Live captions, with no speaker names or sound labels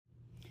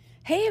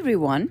Hey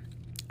everyone,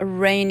 a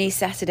rainy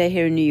Saturday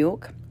here in New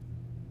York.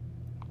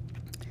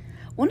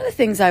 One of the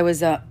things I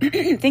was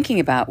thinking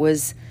about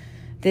was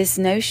this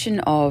notion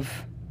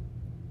of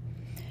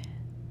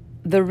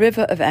the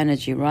river of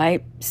energy,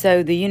 right?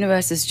 So the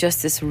universe is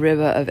just this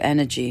river of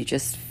energy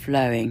just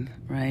flowing,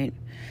 right?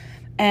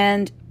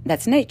 And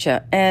that's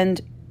nature.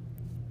 And,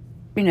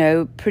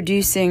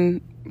 producing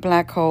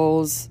black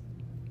holes,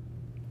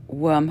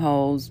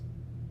 wormholes,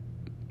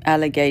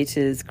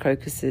 alligators,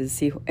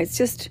 crocuses,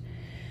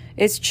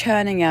 it's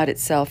churning out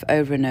itself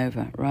over and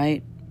over,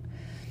 right?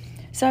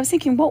 So I was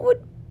thinking, what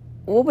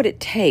would it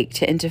take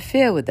to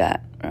interfere with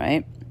that,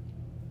 right?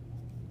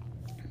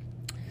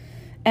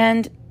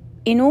 And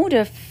in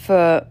order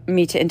for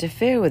me to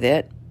interfere with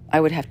it, I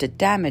would have to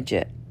damage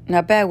it.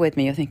 Now, bear with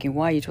me. You're thinking,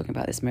 why are you talking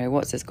about this, Mary?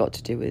 What's this got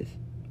to do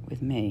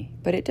with me?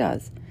 But it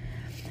does.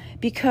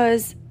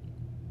 Because,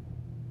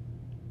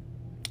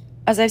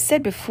 as I've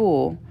said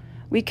before,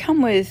 we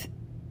come with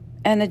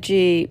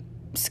energy,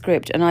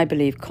 script, and I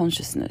believe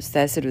consciousness.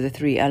 They're sort of the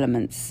three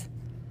elements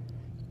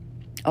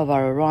of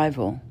our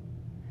arrival.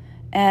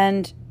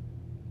 And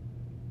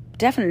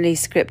definitely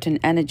script and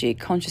energy.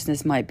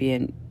 Consciousness might be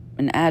an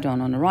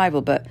add-on on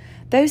arrival, but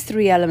those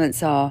three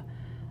elements are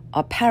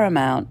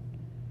paramount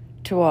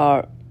to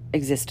our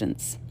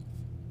existence.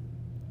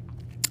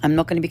 I'm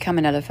not going to become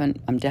an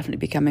elephant. I'm definitely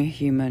becoming a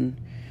human.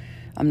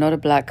 I'm not a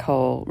black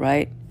hole,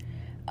 right?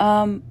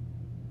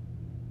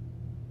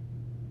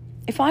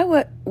 If I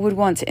would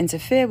want to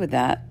interfere with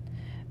that,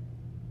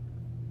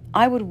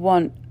 I would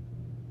want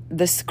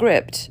the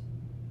script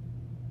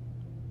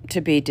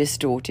to be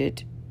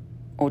distorted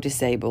or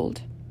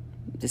disabled.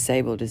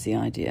 Disabled is the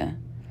idea.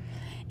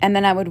 And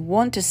then I would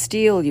want to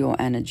steal your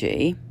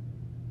energy,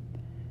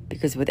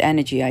 because with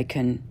energy I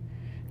can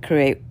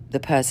create the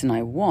person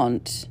I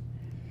want,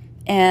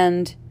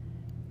 and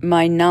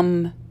my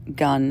numb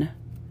gun,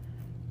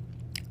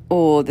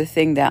 or the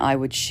thing that I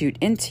would shoot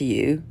into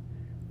you,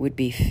 would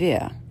be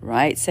fear,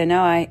 right? So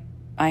now I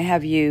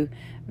have you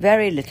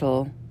very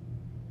little,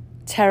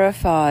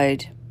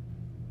 terrified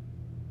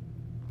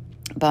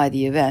by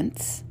the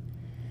events,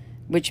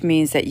 which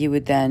means that you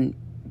would then,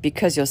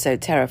 because you're so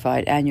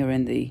terrified and you're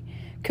in the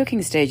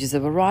cooking stages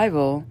of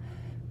arrival,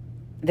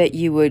 that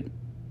you would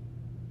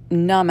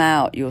numb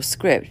out your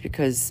script,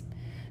 because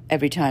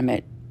every time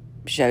it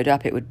showed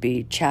up, it would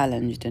be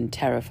challenged and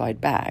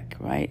terrified back,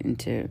 right,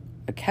 into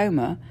a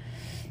coma.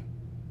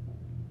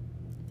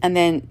 And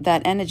then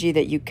that energy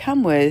that you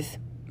come with,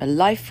 a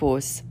life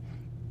force,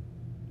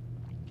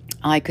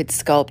 I could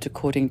sculpt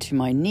according to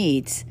my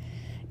needs,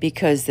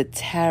 because the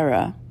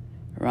terror,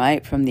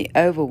 right, from the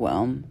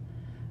overwhelm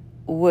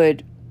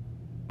would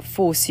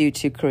force you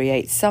to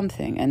create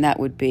something, and that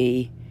would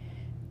be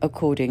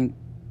according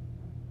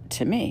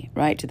to me,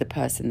 right, to the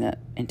person that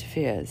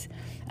interferes.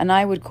 And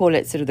I would call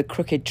it sort of the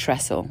crooked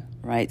trestle,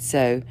 right?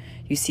 So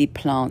you see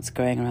plants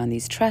growing around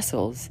these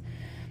trestles.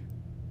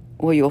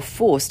 Well, you're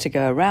forced to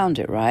go around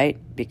it, right?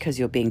 Because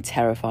you're being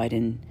terrified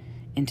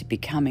into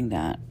becoming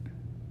that.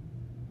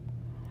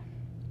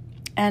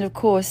 And of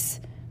course,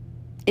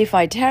 if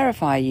I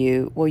terrify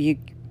you,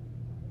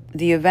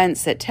 the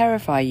events that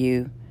terrify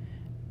you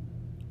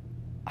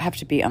have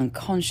to be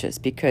unconscious,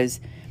 because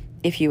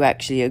if you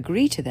actually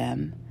agree to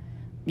them,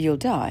 you'll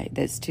die.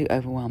 That's too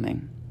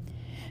overwhelming.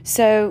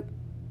 So,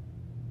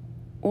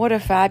 what a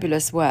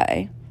fabulous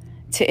way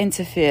to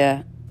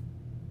interfere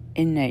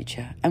in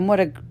nature, and what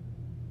a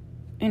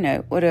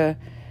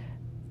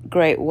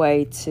great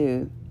way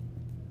to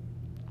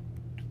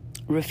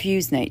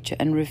refuse nature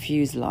and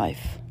refuse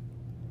life.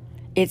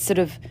 It's sort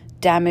of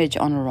damage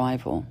on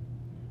arrival,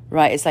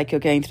 right? It's like you're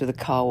going through the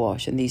car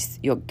wash, and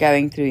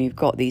you've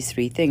got these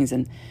three things,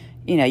 and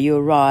you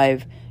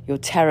arrive, you're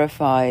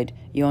terrified,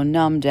 you're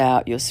numbed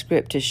out, your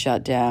script is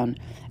shut down,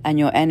 and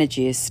your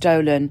energy is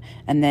stolen,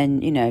 and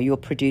then you're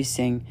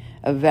producing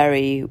a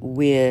very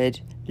weird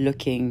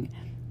looking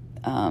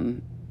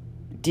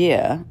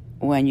deer,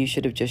 when you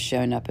should have just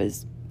shown up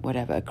as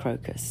a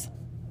crocus,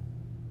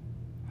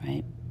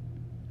 right?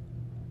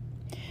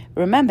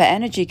 Remember,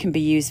 energy can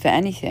be used for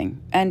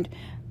anything. And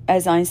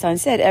as Einstein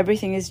said,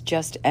 everything is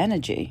just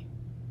energy.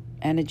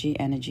 Energy,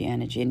 energy,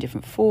 energy in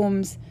different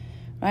forms,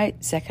 right?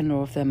 Second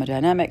law of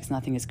thermodynamics,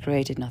 nothing is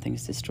created, nothing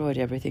is destroyed,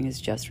 everything is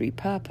just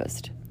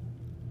repurposed.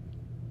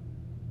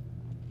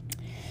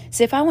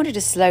 So if I wanted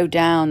to slow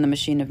down the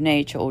machine of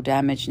nature, or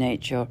damage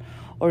nature,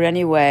 or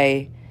any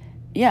way,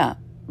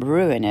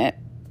 ruin it,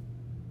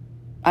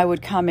 I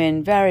would come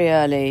in very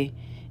early,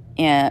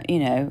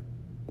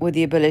 with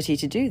the ability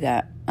to do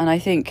that. And I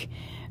think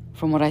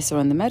from what I saw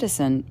in the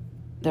medicine,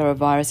 there are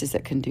viruses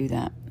that can do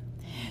that.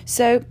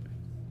 So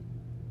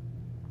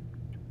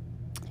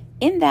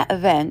in that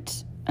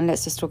event, and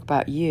let's just talk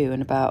about you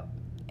and about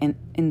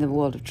in the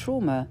world of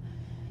trauma,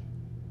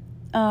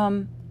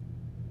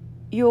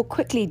 you're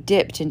quickly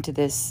dipped into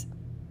this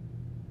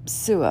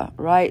sewer,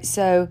 right?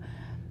 So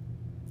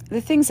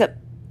the things that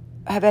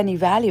have any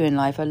value in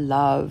life are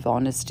love,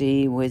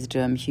 honesty,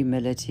 wisdom,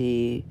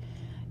 humility,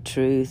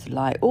 truth,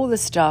 light, all the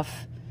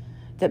stuff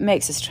that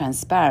makes us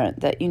transparent,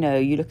 that,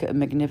 you look at a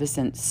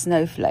magnificent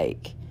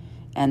snowflake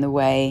and the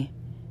way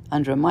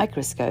under a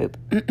microscope,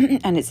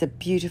 and it's a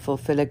beautiful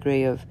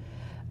filigree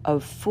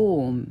of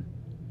form.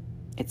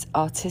 It's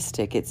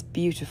artistic, it's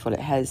beautiful.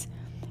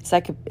 It's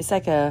like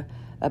a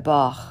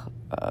Bach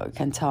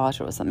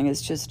cantata or something.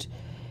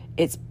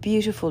 It's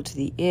beautiful to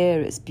the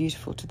ear, it's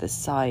beautiful to the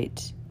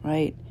sight,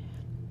 right?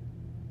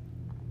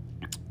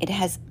 It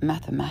has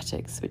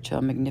mathematics, which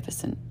are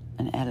magnificent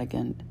and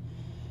elegant,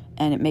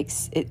 and it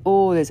makes it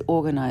all is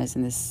organized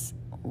in this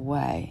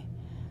way,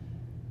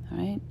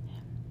 right?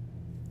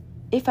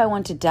 If I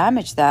want to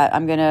damage that,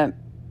 I'm going to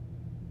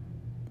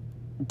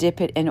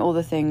dip it in all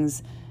the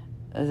things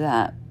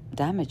that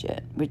damage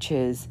it, which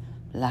is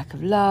lack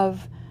of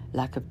love,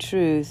 lack of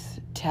truth,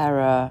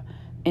 terror,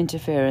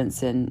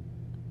 interference in,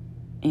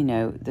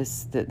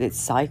 this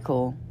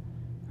cycle,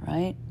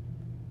 right?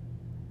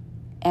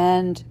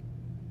 And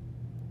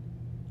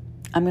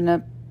I'm going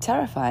to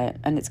terrify it,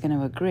 and it's going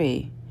to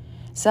agree.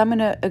 So I'm going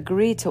to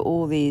agree to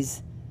all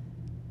these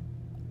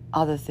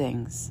other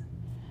things,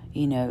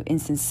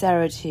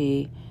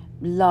 insincerity,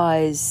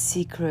 lies,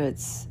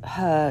 secrets,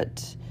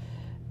 hurt,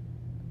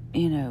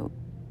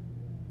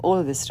 all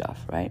of this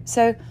stuff, right?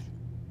 So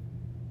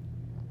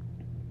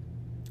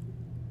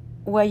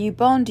where you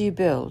bond, you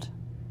build.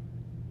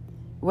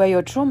 Where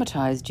you're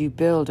traumatized, you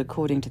build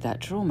according to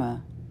that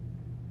trauma.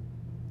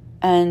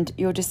 And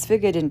you're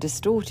disfigured and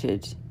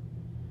distorted.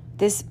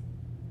 This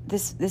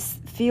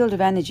field of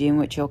energy in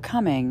which you're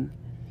coming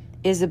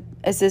is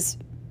this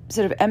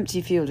sort of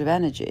empty field of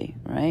energy,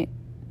 right?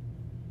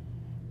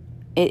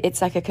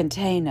 It's like a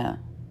container.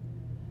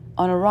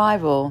 On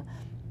arrival,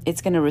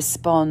 it's going to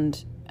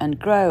respond and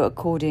grow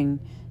according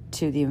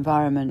to the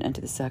environment and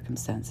to the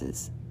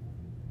circumstances.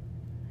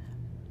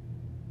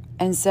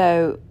 And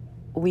so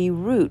we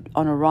root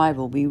on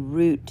arrival, we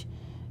root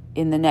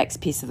in the next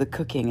piece of the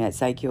cooking.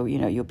 It's like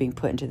you're being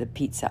put into the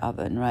pizza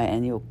oven, right?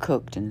 And you're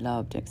cooked and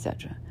loved,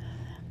 etc.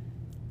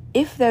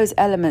 If those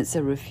elements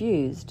are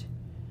refused,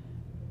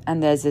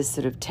 and there's this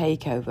sort of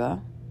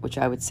takeover, which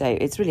I would say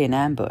it's really an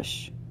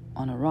ambush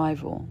on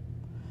arrival,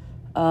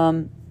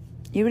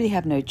 you really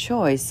have no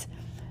choice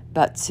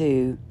but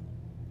to,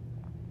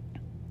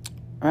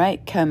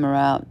 right, coma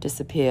out,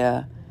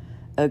 disappear,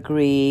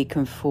 agree,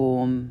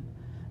 conform,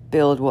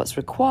 build what's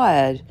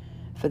required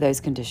for those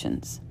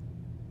conditions.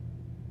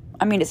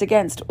 I mean, it's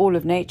against all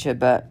of nature,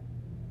 but,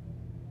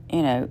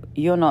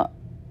 you're not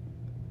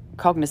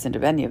cognizant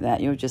of any of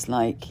that. You're just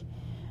like,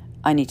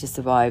 I need to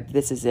survive.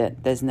 This is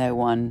it. There's no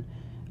one.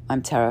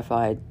 I'm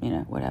terrified,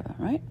 whatever,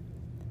 right?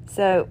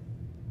 So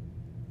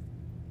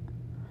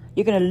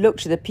you're going to look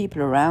to the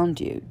people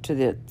around you, to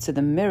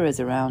the mirrors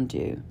around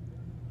you,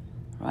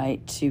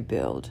 right, to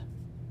build.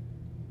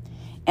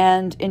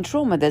 And in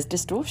trauma, there's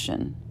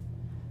distortion.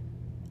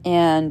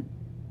 And,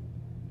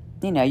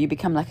 you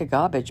become like a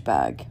garbage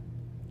bag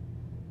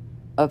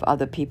of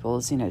other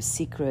people's,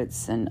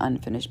 secrets and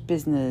unfinished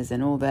business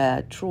and all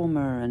their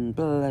trauma and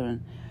blah, blah, blah,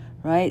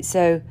 right?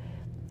 So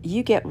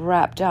you get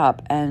wrapped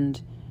up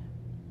and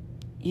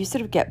you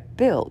sort of get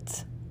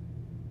built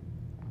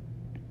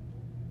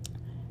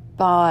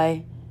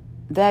by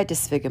their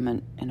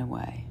disfigurement in a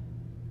way,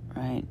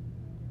 right?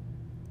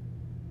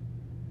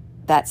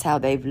 That's how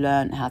they've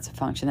learned how to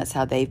function. That's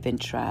how they've been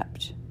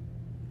trapped.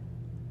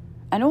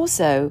 And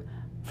also,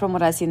 from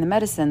what I see in the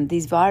medicine,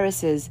 these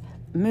viruses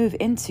move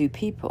into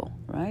people,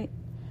 right?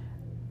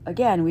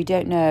 Again, we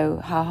don't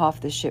know how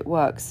half this shit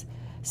works.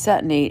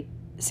 Certainly,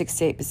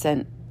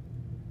 68%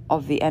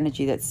 of the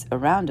energy that's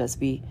around us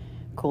we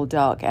call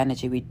dark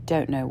energy. We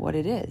don't know what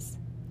it is.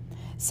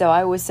 So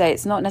I always say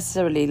it's not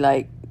necessarily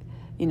like,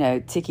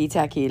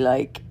 ticky-tacky,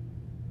 like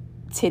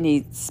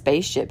tinny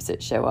spaceships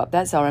that show up.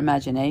 That's our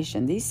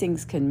imagination. These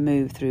things can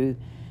move through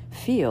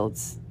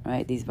fields,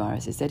 right? These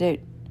viruses, they don't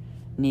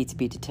need to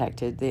be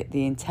detected.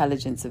 The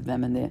intelligence of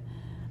them and the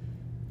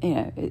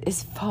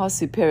is far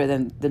superior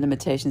than the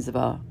limitations of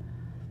our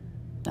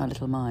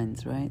little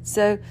minds, right?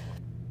 So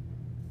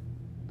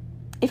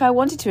if I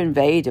wanted to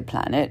invade a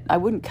planet, I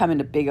wouldn't come in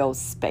a big old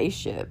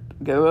spaceship,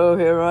 go, oh,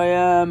 here I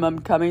am, I'm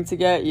coming to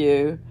get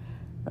you,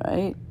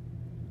 right?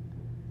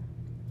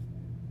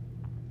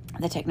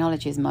 The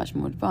technology is much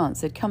more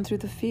advanced. They'd come through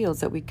the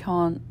fields that we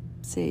can't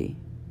see.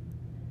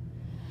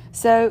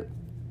 So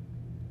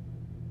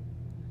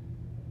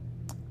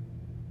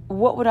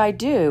what would I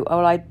do?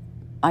 Well,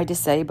 I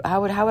disable.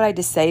 How would I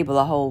disable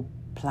a whole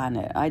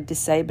planet? I'd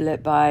disable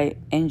it by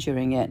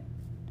injuring it.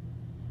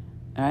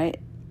 All right,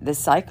 the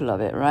cycle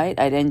of it. Right,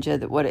 I'd injure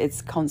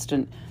it's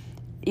constant.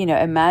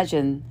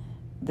 Imagine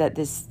that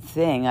this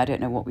thing, I don't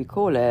know what we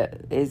call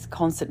it, is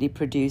constantly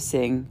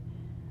producing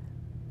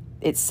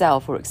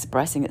itself or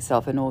expressing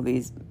itself in all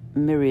these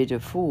myriad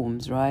of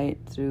forms. Right,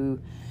 through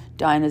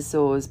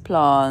dinosaurs,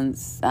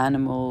 plants,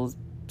 animals,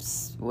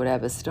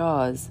 whatever,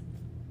 stars.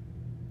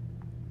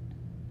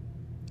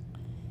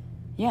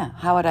 Yeah,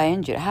 how would I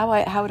injure it?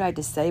 How would I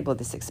disable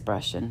this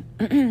expression?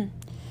 I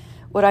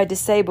would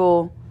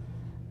disable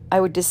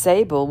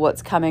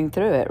what's coming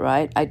through it,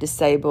 right? I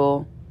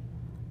disable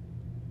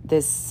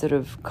this sort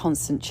of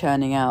constant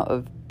churning out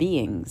of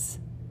beings.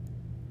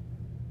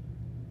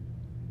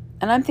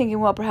 And I'm thinking,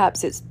 well,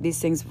 perhaps it's these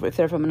things, if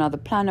they're from another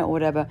planet or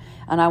whatever,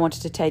 and I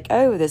wanted to take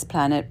over this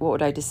planet, what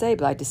would I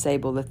disable? I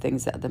disable the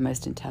things that are the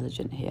most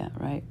intelligent here,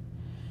 right?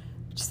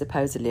 Which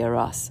supposedly are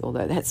us,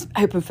 although that's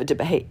open for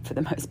debate for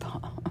the most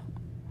part.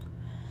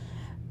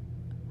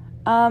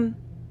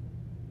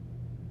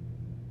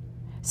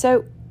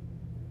 So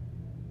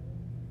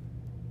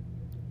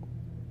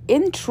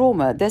in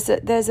trauma, there's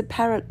a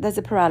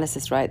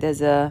paralysis, right?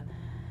 There's a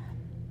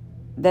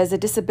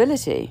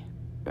disability.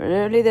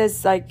 Really,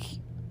 there's like,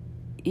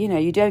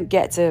 you don't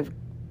get to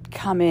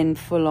come in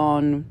full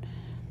on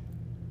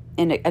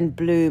and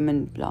bloom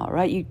and blah,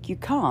 right? You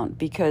can't,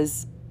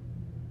 because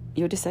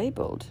you're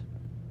disabled.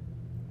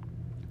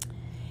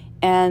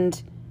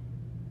 And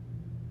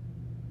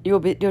you're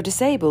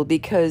disabled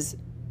because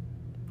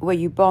where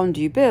you bond,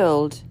 you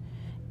build.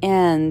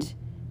 And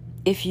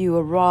if you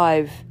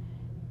arrive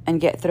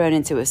and get thrown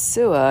into a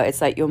sewer,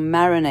 it's like you're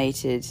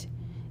marinated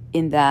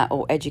in that,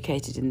 or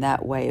educated in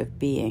that way of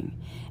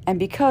being. And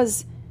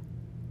because,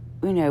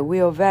 we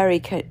are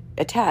very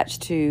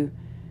attached to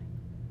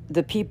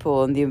the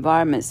people and the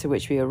environments to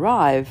which we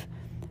arrive,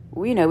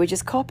 we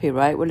just copy,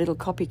 right? We're little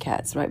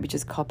copycats, right? We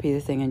just copy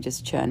the thing and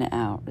just churn it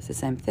out. It's the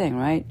same thing,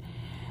 right?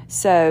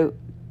 So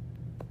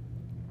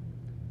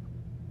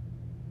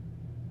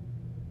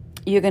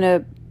you're going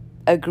to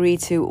agree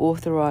to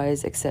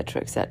authorize,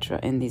 etc.,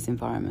 in these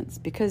environments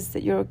because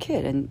that you're a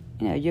kid, and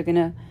you're going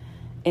to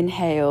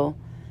inhale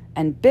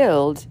and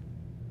build,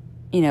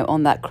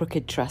 on that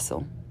crooked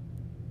trestle,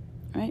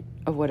 right,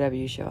 of whatever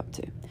you show up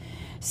to.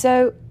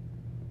 So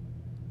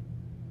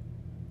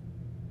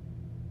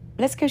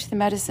let's go to the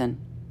medicine.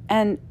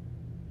 And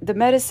the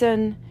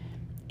medicine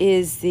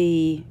is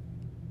the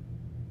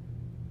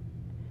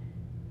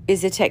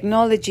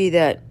technology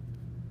that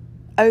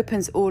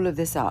opens all of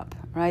this up,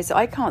 right? So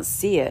I can't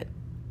see it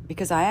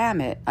because I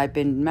am it. I've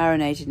been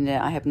marinated in it.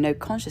 I have no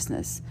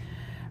consciousness.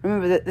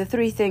 Remember that the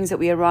three things that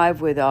we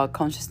arrive with are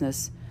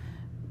consciousness,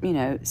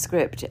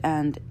 script,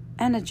 and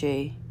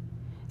energy.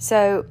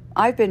 So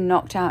I've been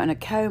knocked out in a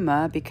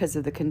coma because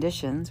of the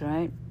conditions,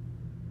 right?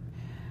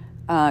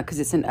 Because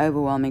it's an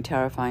overwhelming,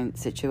 terrifying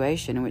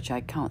situation in which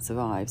I can't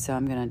survive. So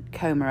I'm going to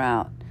coma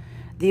out.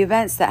 The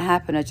events that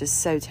happen are just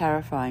so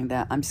terrifying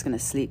that I'm just going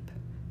to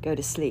go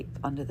to sleep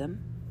under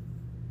them.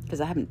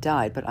 Because I haven't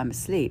died, but I'm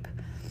asleep.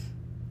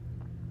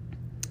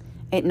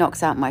 It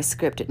knocks out my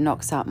script. It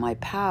knocks out my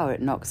power.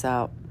 It knocks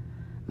out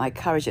my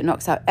courage. It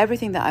knocks out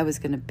everything that I was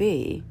going to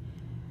be.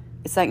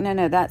 It's like,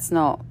 no, that's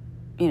not,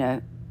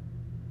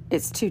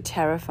 it's too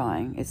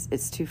terrifying.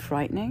 It's too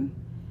frightening.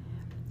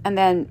 And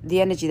then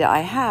the energy that I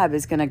have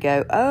is going to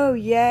go, oh,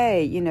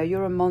 yay,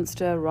 you're a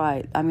monster,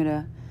 right?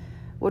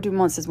 What do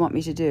monsters want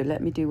me to do?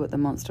 Let me do what the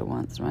monster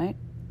wants, right?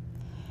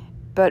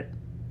 But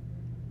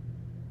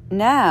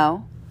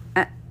now,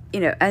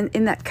 and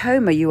in that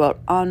coma, you are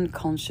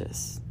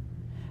unconscious.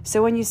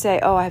 So when you say,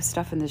 oh, I have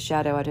stuff in the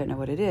shadow, I don't know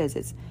what it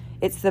is,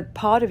 it's the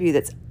part of you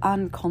that's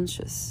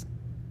unconscious,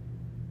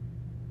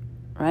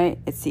 right?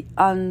 It's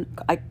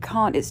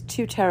it's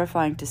too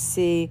terrifying to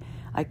see.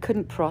 I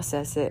couldn't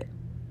process it.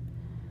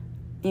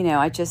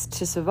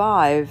 To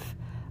survive,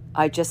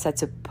 I just had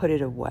to put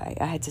it away.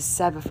 I had to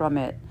sever from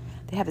it.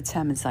 They have a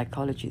term in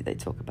psychology that they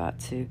talk about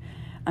too.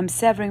 I'm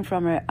severing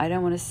from it. I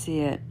don't want to see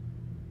it.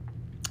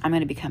 I'm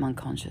going to become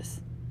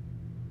unconscious.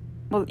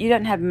 Well, you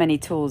don't have many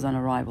tools on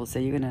arrival, so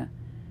you're going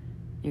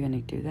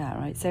to do that,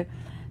 right?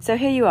 So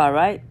here you are,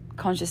 right?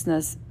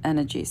 Consciousness,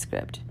 energy,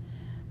 script.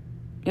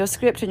 Your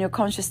script and your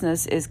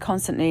consciousness is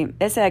constantly,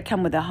 let's say I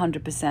come with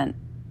 100%,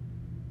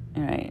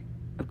 right,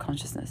 of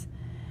consciousness.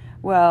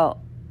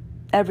 Well,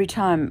 every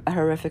time a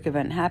horrific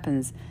event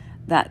happens,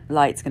 that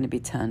light's going to be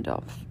turned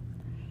off.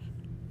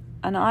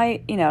 And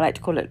I like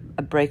to call it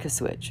a breaker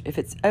switch. If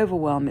it's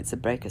overwhelmed, it's a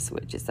breaker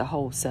switch. It's the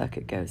whole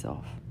circuit goes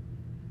off,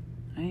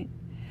 right?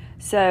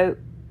 So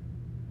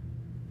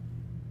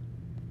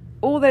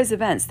all those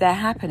events, they're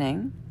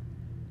happening,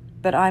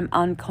 but I'm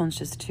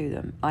unconscious to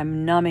them.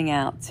 I'm numbing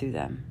out to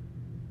them.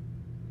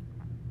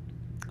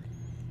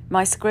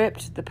 My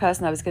script, the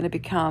person I was going to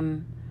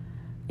become,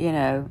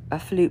 a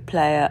flute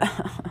player,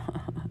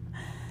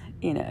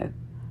 a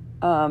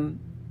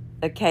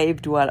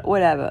cave dweller,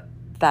 whatever,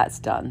 that's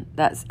done.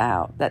 That's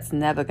out. That's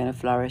never going to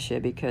flourish here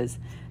because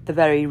the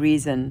very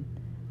reason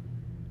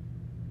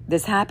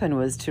this happened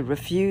was to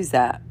refuse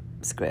that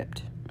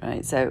script,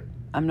 right? So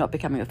I'm not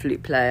becoming a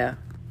flute player,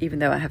 even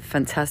though I have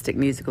fantastic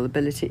musical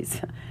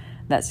abilities.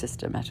 That's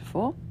just a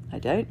metaphor. I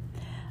don't.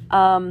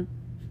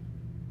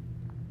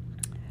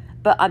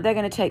 But they're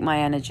going to take my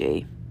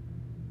energy,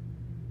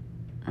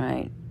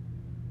 right?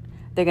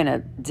 They're going to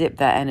dip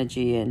that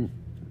energy in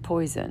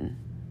poison.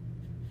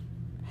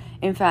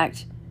 In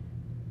fact,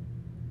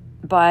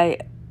 by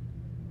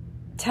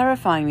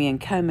terrifying me and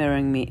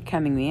combing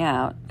me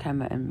out,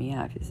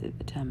 is the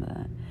term of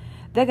that,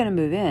 they're going to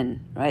move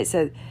in, right?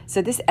 So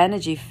this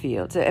energy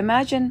field, so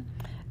imagine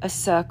a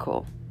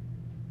circle,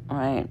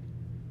 right?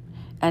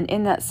 And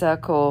in that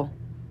circle,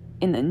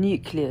 in the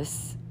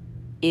nucleus,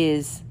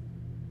 is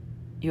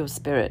your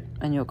spirit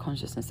and your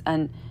consciousness.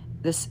 And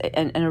this,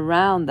 and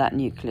around that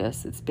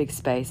nucleus, this big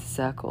space,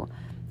 circle,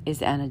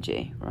 is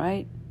energy,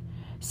 right?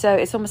 So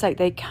it's almost like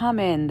they come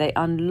in, they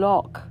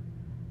unlock,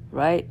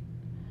 right?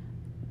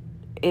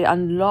 It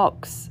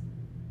unlocks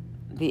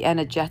the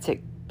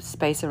energetic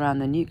space around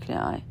the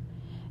nuclei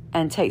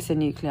and takes the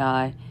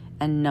nuclei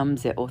and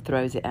numbs it or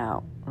throws it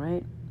out,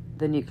 right?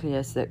 The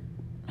nucleus that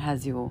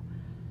has your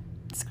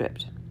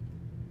script.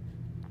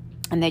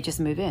 And they just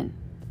move in.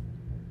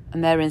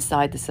 And they're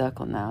inside the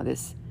circle now,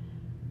 this,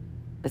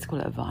 let's call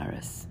it a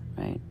virus,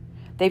 right?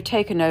 They've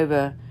taken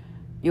over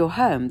your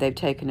home, they've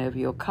taken over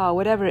your car,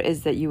 whatever it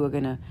is that you were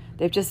gonna,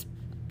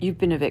 you've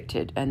been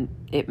evicted and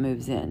it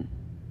moves in.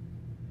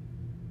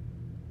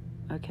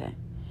 Okay.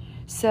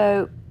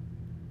 So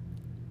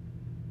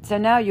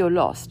now you're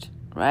lost,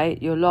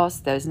 right? You're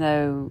lost, there's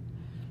no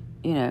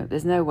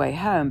way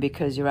home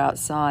because you're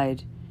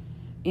outside,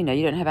 you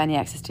don't have any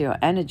access to your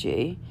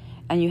energy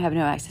and you have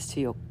no access to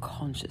your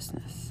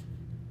consciousness.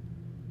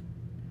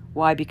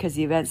 Why? Because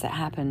the events that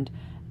happened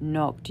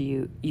knocked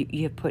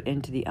you're put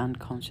into the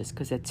unconscious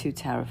because they're too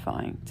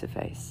terrifying to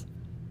face.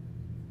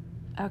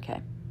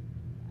 Okay.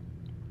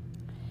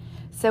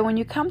 So when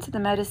you come to the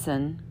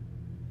medicine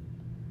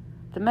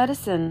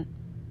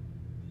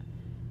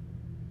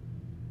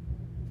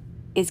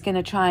is going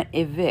to try and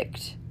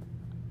evict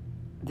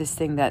this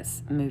thing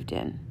that's moved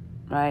in,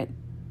 right?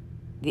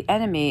 The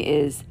enemy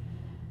is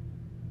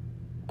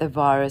the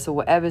virus or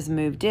whatever's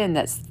moved in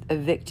that's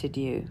evicted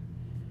you,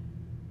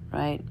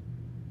 right?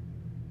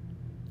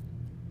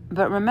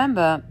 But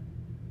remember,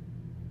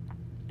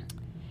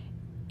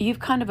 you've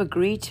kind of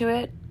agreed to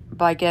it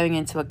by going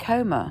into a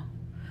coma.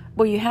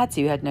 Well, you had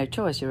to. You had no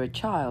choice. You're a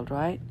child,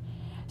 right?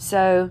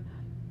 So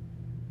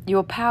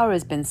your power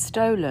has been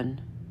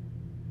stolen.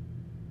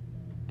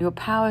 Your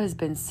power has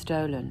been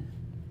stolen.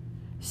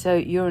 So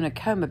you're in a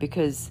coma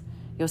because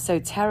you're so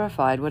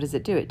terrified. What does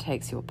it do? It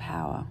takes your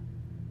power.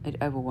 It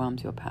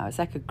overwhelms your power. It's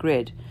like a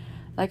grid.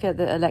 Like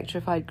the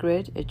electrified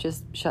grid. It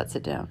just shuts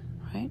it down,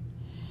 right?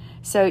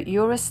 So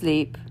you're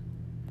asleep.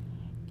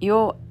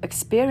 You're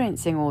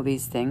experiencing all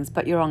these things,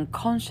 but you're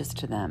unconscious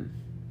to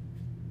them,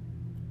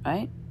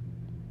 right?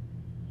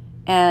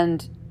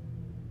 And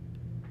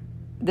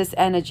this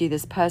energy,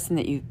 this person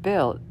that you've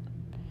built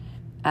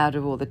out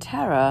of all the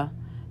terror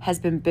has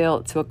been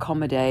built to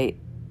accommodate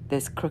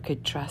this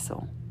crooked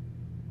trestle,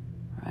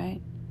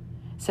 right?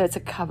 So it's a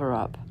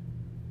cover-up.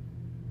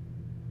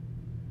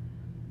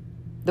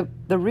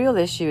 The real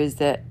issue is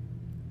that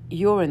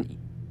you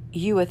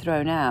were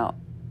thrown out,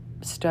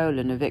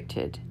 stolen,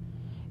 evicted.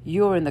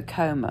 You're in the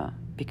coma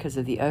because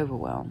of the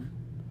overwhelm.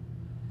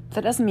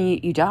 That doesn't mean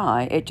you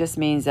die. It just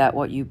means that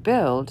what you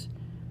build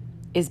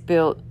is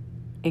built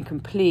in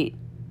complete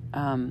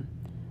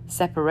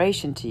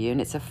separation to you, and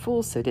it's a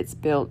falsehood. It's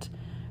built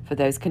for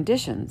those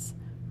conditions,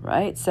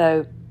 right?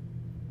 So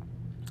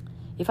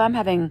if I'm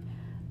having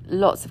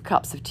lots of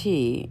cups of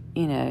tea,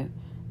 on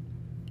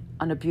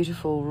a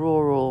beautiful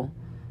rural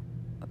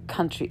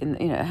country,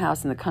 a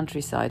house in the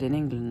countryside in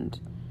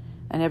England,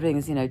 and everything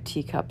is,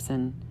 teacups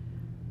and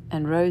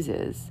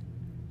roses,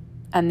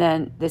 and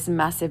then this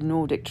massive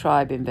Nordic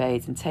tribe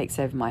invades and takes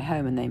over my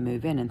home and they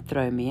move in and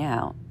throw me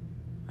out,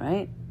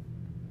 right?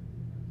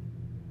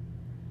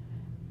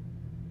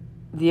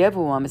 The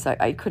overwhelm is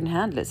like, I couldn't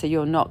handle it, so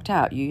you're knocked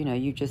out.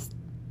 You just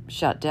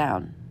shut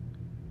down,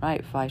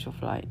 right? Fight or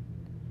flight.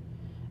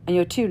 And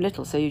you're too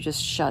little, so you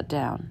just shut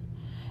down.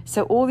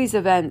 So all these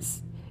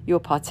events you're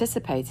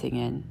participating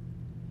in,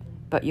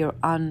 but you're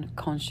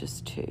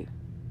unconscious to,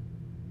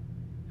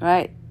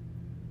 right?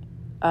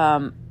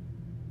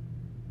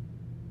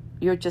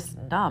 You're just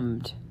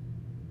numbed.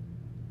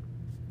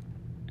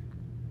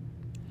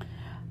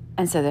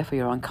 And so therefore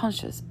you're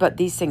unconscious. But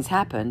these things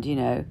happened,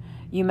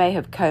 you may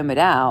have combed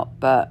out,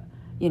 but,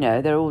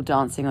 they're all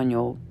dancing on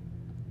your,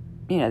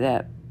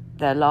 they're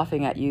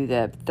laughing at you,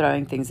 they're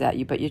throwing things at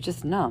you, but you're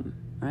just numb,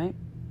 right?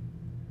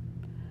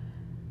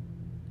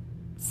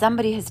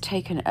 Somebody has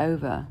taken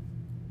over,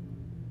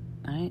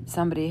 right?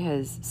 Somebody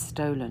has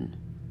stolen.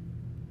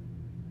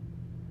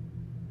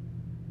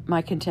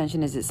 My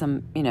contention is it's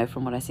some,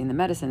 from what I see in the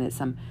medicine, it's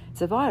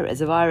a virus.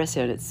 It's a virus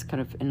here, and it's kind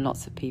of in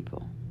lots of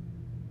people.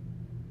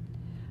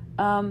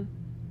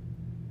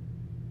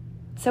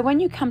 So when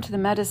you come to the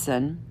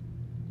medicine,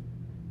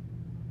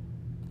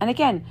 and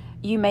again,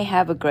 you may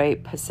have a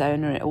great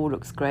persona, and it all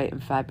looks great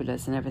and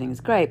fabulous and everything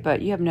is great,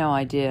 but you have no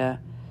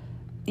idea,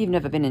 you've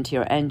never been into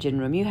your engine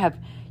room,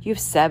 you've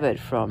severed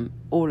from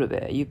all of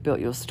it. You've built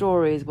your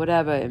stories,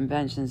 whatever,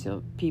 inventions,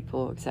 your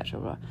people,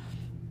 etc.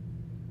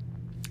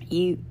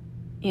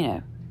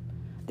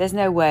 There's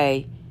no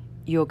way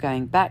you're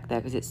going back there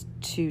because it's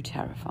too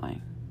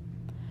terrifying.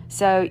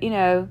 So,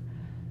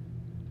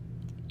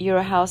 you're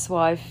a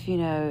housewife,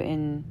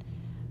 in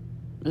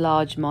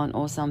Largemont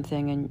or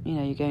something, and,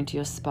 you're going to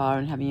your spa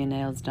and having your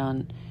nails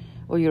done,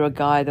 or you're a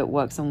guy that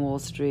works on Wall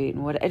Street,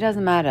 and it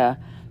doesn't matter.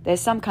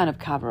 There's some kind of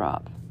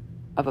cover-up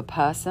of a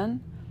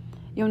person.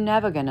 You're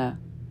never gonna,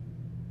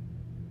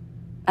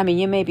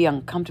 you may be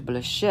uncomfortable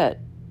as shit,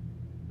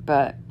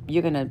 but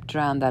you're going to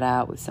drown that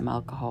out with some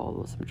alcohol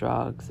or some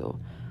drugs or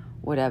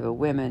whatever,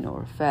 women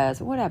or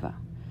affairs or whatever.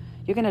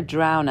 You're going to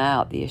drown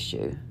out the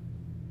issue.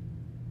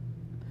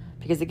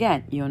 Because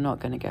again, you're not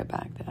going to go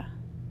back there.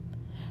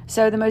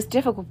 So the most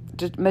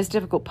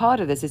difficult part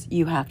of this is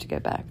you have to go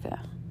back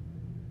there.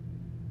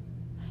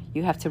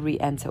 You have to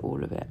re-enter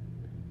all of it.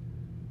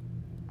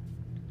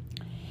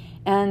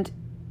 And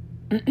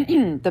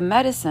the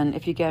medicine,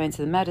 if you go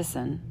into the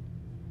medicine,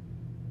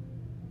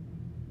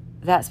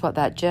 that's what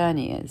that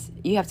journey is.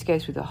 You have to go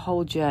through the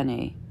whole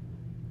journey,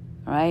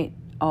 right?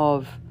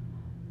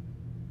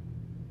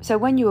 So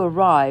when you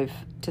arrive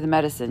to the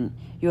medicine,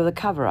 you're the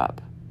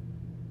cover-up.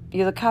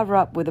 You're the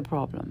cover-up with a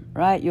problem,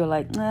 right? You're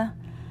like,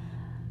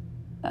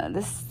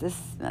 there's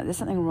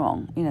something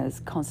wrong. You know,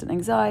 there's constant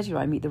anxiety, or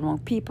I meet the wrong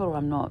people,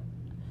 or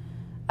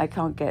I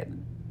can't get,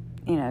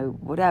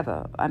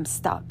 whatever. I'm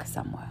stuck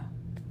somewhere.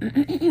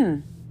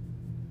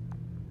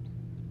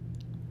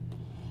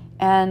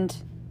 And,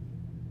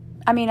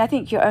 I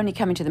think you're only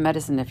coming to the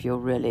medicine if you're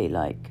really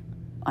like,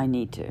 I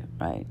need to,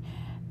 right?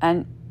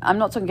 And I'm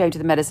not talking going to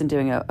the medicine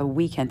doing a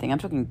weekend thing. I'm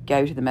talking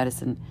go to the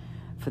medicine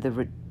for the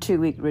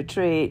 2-week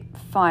retreat,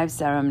 5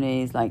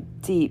 ceremonies, like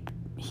deep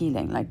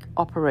healing, like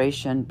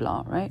operation,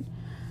 blah, right?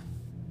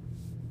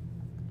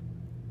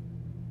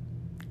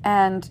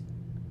 And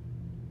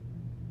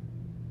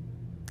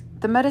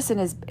the medicine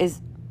is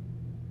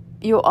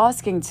you're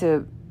asking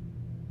to,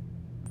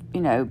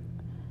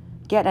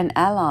 get an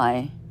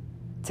ally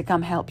to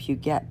come help you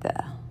get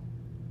there,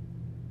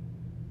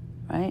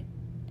 right?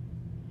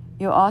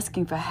 You're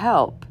asking for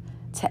help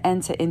to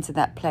enter into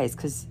that place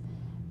because,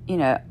 you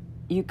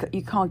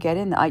can't get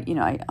in.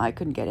 I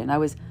couldn't get in. I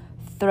was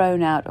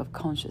thrown out of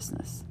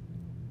consciousness.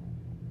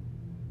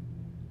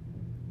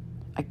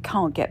 I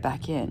can't get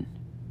back in.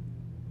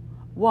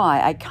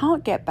 Why? I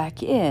can't get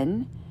back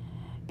in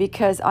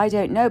because I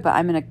don't know, but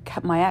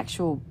my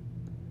actual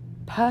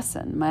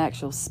person, my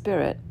actual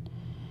spirit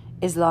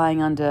is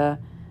lying under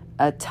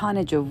a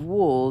tonnage of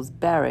walls,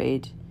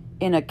 buried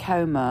in a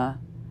coma,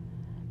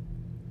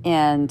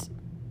 and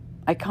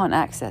I can't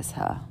access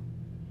her.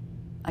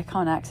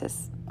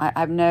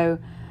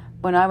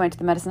 When I went to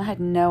the medicine, I had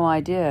no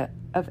idea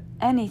of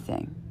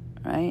anything,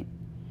 right?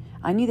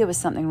 I knew there was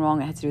something wrong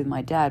that had to do with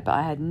my dad, but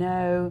I had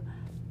no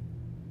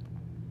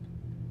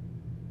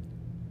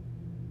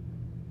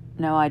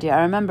idea.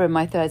 I remember in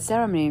my 3rd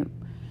ceremony,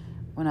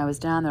 when I was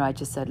down there, I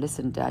just said,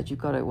 "Listen, Dad, you've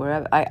got to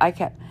wherever." I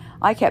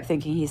kept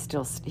thinking he's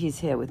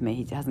here with me.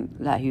 He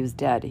hasn't left. He was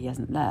dead. He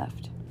hasn't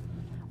left.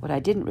 What I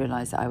didn't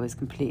realize that I was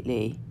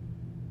completely,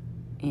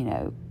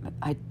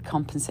 I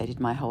compensated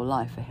my whole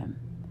life for him.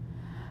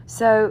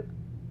 So,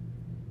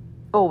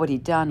 or what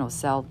he'd done or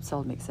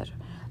sold me, etc.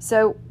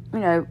 So,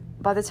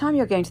 by the time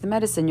you're going to the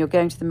medicine,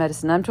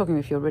 I'm talking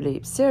if you're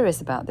really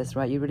serious about this,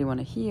 right? You really want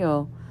to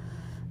heal.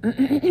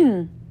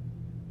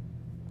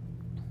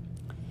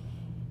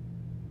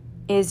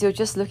 Is you're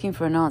just looking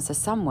for an answer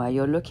somewhere.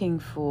 You're looking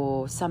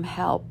for some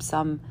help,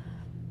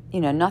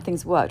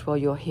 nothing's worked while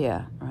you're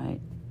here, right?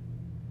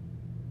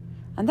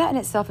 And that in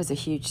itself is a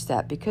huge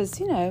step because,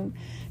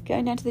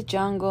 going down to the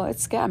jungle,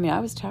 it's scary. I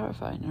was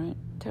terrified, right?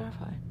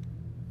 Terrified.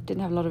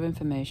 Didn't have a lot of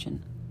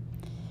information.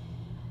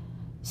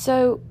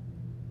 So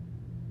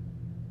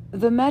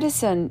the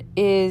medicine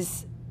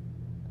is...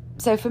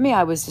 So for me,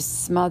 I was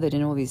just smothered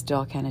in all these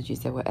dark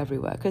energies that were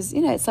everywhere. Because,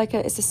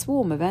 it's a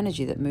swarm of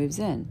energy that moves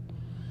in.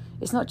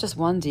 It's not just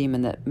one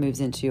demon that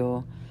moves into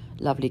your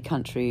lovely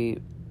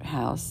country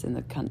house in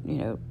the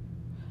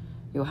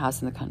your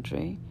house in the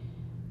country.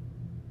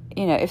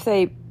 If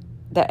they're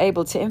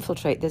able to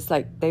infiltrate,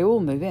 they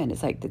all move in.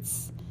 It's like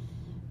it's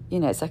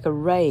like a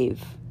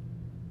rave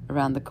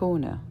around the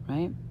corner,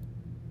 right?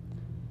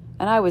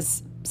 And I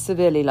was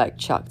severely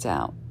chucked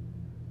out.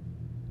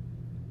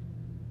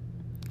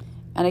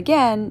 And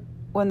again,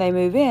 when they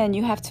move in,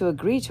 you have to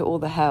agree to all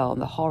the hell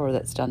and the horror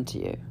that's done to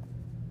you.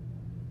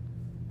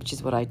 Which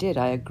is what I did.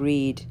 I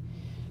agreed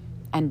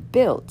and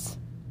built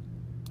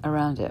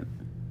around it.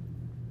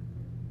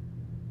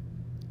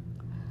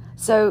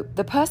 So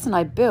the person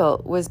I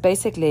built was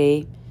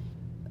basically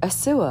a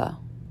sewer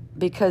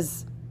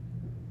because,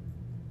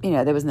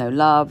 there was no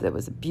love, there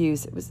was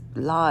abuse, it was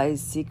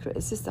lies, secret.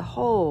 It's just a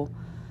whole,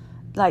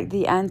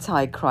 the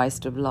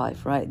antichrist of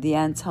life, right?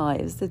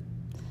 It was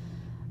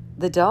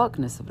the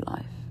darkness of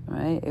life,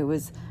 right? It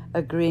was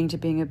agreeing to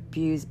being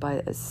abused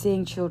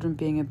seeing children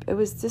it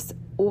was just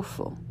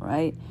awful,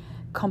 right?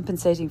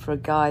 Compensating for a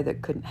guy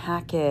that couldn't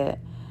hack it,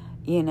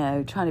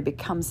 trying to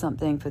become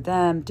something for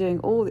them,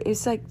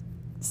 it's like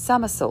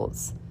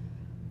somersaults,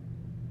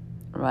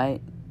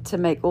 right? To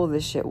make all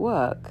this shit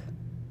work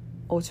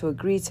or to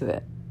agree to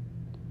it.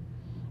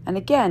 And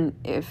again,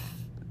 if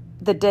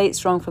the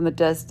date's wrong from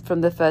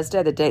the first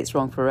day, the date's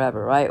wrong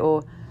forever, right?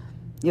 Or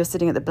you're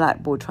sitting at the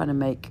blackboard trying to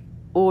make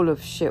all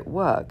of shit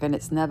work and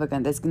there's never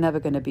going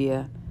to be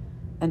an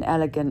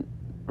elegant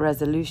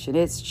resolution.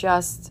 It's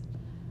just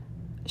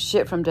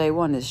shit from day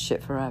one is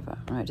shit forever,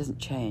 right? It doesn't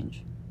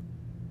change.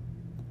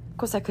 Of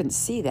course, I couldn't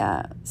see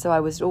that. So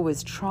I was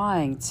always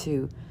trying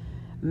to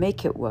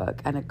make it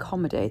work and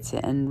accommodate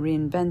it and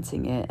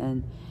reinventing it.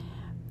 And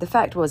the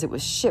fact was, it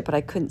was shit, but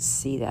I couldn't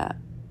see that,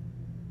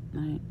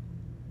 right?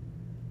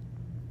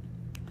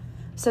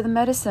 So the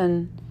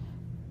medicine,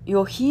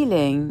 your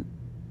healing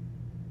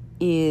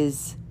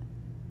is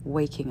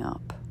waking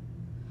up.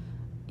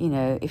 You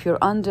know, if you're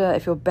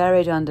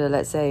buried under,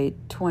 let's say,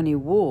 20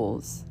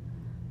 walls,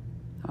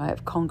 right,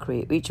 of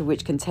concrete, each of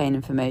which contain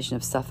information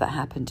of stuff that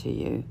happened to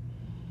you,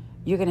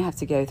 you're going to have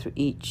to go through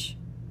each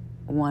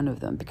one of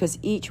them, because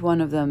in each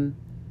one of them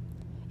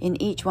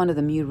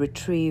you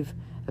retrieve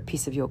a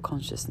piece of your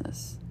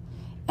consciousness.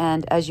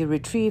 And as you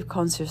retrieve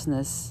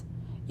consciousness,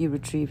 you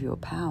retrieve your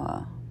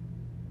power,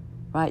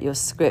 right? Your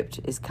script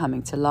is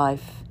coming to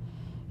life.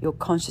 Your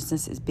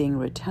consciousness is being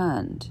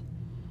returned.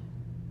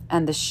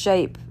 And the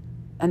shape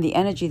and the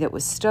energy that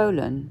was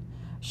stolen,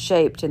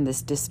 shaped in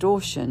this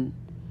distortion,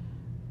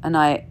 and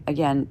I,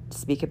 again,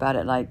 speak about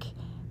it like,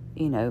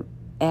 you know,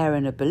 air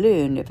in a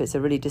balloon. If it's a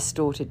really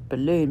distorted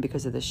balloon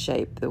because of the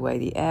shape, the way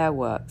the air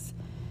works,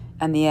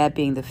 and the air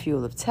being the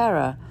fuel of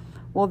terror,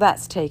 well,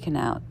 that's taken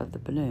out of the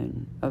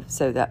balloon,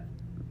 so that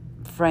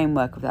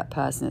framework of that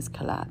person has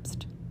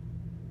collapsed,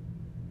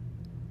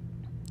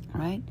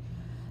 right?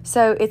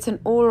 So it's an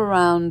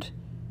all-around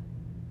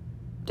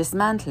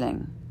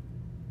dismantling,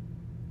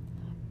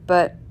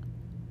 but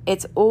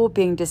it's all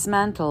being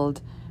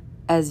dismantled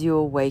as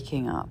you're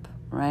waking up,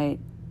 right?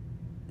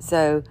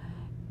 So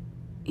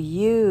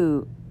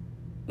you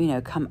know,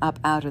 come up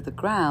out of the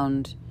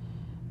ground,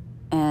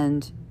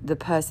 and the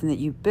person that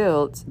you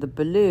built, the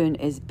balloon,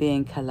 is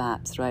being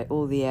collapsed, right?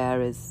 All the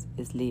air is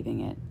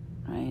leaving it,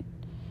 right?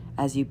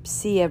 As you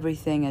see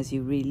everything, as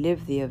you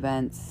relive the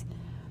events,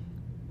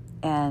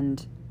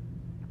 and,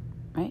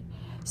 right?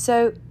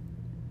 So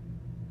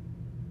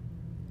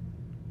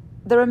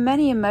there are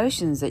many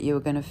emotions that you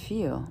are going to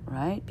feel,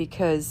 right?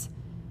 Because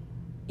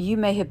you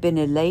may have been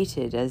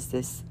elated as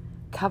this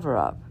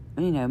cover-up.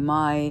 You know,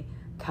 my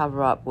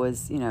cover-up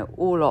was, you know,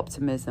 all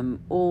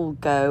optimism, all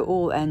go,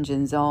 all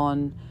engines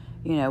on.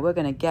 You know, we're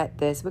going to get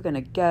this, we're going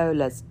to go,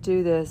 let's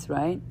do this,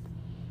 right?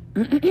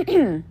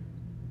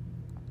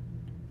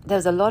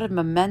 There's a lot of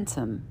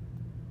momentum,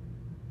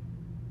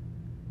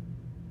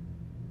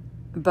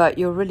 but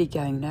you're really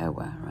going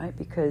nowhere, right?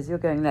 Because you're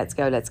going, let's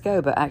go,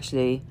 but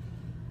actually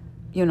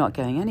you're not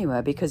going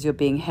anywhere, because you're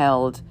being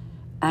held,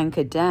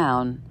 anchored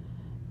down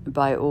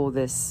by all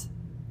this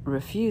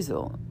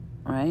refusal,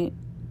 right?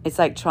 It's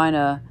like trying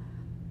to,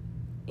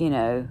 you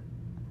know,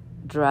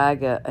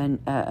 drag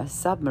a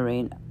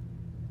submarine,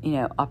 you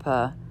know, up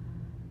a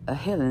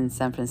hill in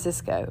San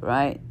Francisco,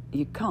 right?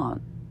 You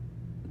can't.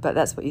 But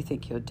that's what you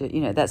think you're doing.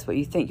 You know, that's what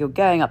you think. You're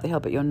going up the hill,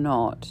 but you're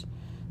not.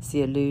 It's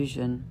the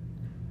illusion.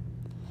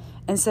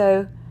 And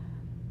so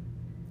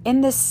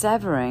in this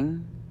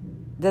severing,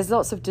 there's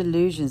lots of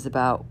delusions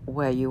about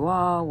where you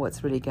are,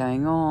 what's really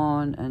going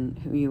on, and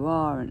who you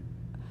are. And,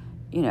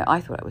 you know,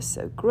 I thought I was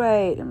so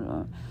great.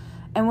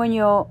 And when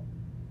you're,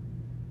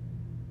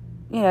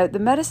 you know, the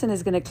medicine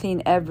is going to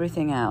clean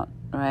everything out,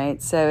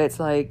 right? So it's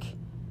like,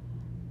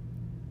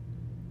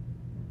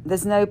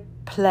 there's no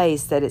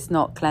place that it's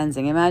not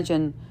cleansing.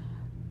 Imagine,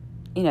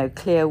 you know,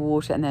 clear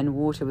water, and then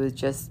water with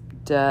just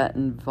dirt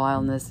and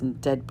vileness and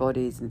dead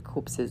bodies and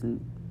corpses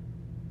and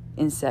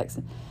insects.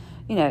 And,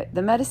 you know,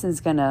 the medicine's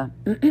gonna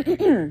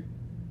the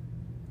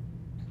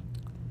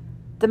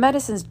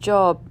medicine's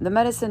job, the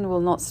medicine will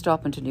not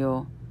stop until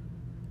you're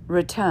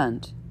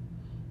returned.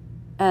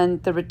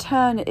 And the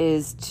return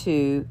is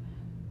to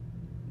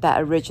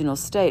that original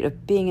state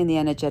of being in the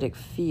energetic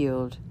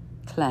field,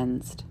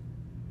 cleansed,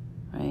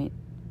 right?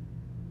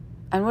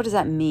 And what does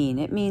that mean?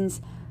 It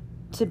means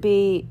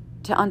to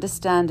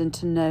understand and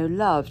to know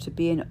love, to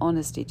be in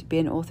honesty, to be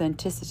in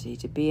authenticity,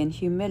 to be in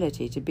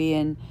humility, to be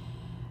in,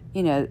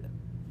 you know,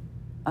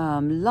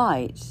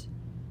 light,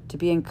 to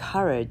be in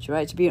courage,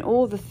 right? To be in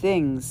all the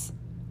things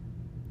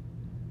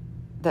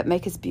that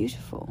make us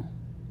beautiful,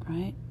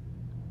 right?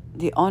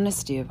 The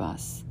honesty of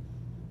us,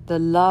 the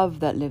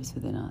love that lives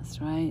within us,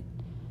 right?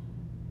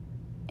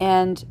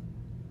 And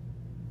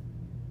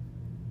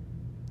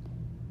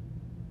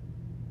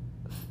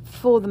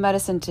for the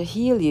medicine to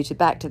heal you to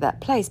back to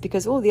that place,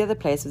 because all the other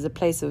place was a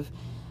place of,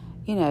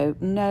 you know,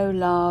 no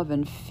love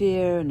and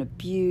fear and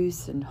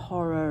abuse and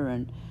horror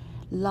and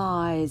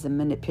lies and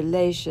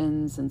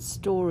manipulations and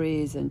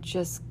stories and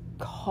just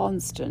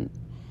constant,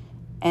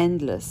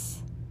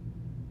 endless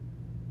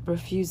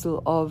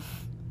refusal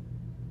of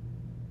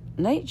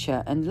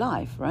nature and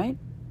life, right?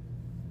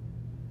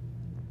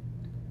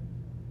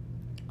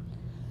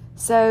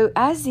 So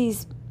as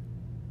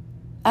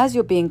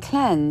you're being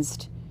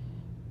cleansed,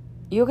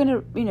 you're going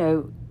to, you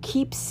know,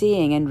 keep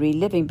seeing and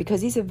reliving, because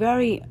these are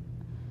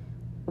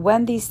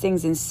when these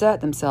things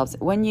insert themselves,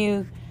 when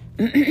you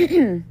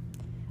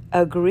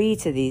agree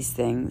to these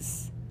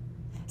things.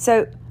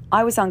 So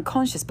I was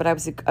unconscious, but I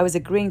was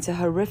agreeing to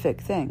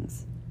horrific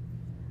things.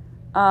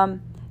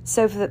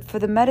 So for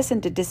the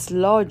medicine to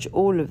dislodge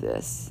all of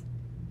this,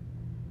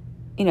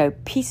 you know,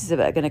 pieces of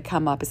it are going to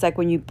come up. It's like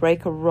when you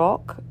break a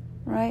rock,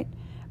 right?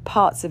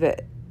 Parts of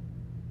it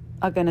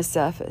are going to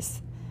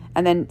surface.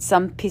 And then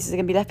some pieces are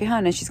going to be left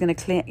behind, and she's going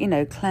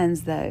to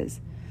cleanse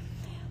those.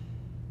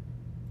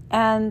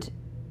 And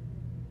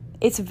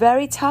it's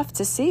very tough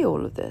to see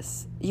all of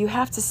this. You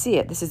have to see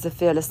it. This is the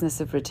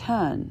fearlessness of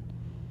return.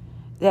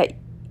 That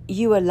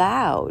you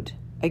allowed,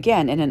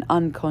 again, in an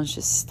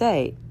unconscious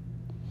state,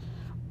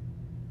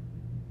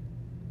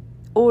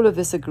 all of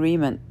this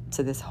agreement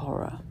to this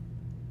horror.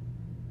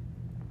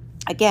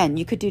 Again,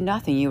 you could do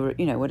nothing. You were,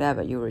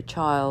 whatever. You were a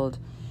child.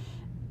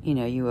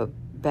 You were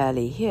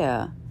barely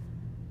here.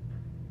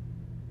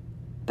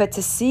 But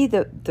to see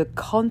the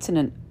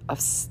continent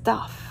of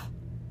stuff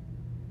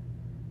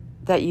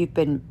that you've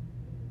been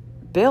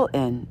built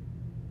in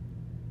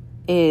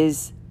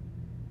is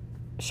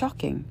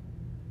shocking.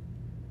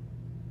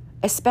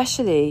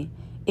 Especially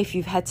if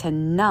you've had to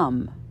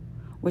numb,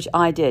 which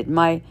I did.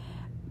 My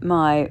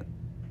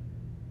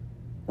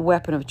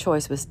weapon of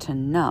choice was to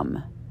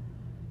numb.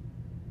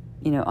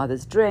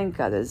 Others drink,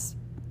 others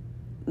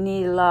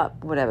needle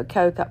up, whatever,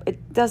 coke up.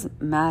 It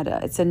doesn't matter.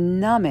 It's a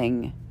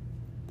numbing.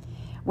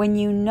 When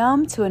you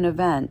numb to an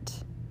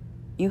event,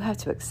 you have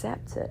to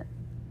accept it,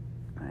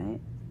 right?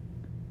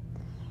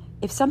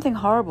 If something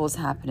horrible is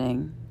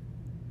happening,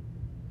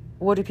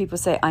 what do people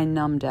say? I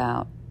numbed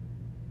out.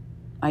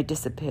 I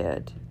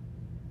disappeared.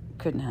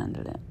 Couldn't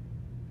handle it.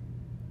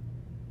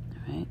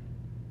 Right?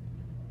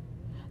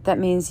 That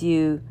means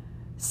you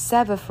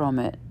sever from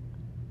it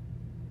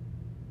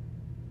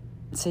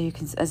so you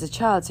can, as a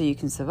child, so you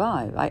can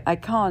survive. I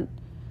can't,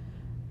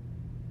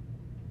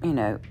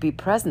 be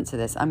present to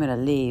this. I'm going to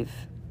leave.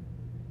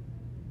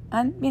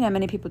 And,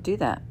 many people do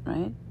that,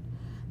 right?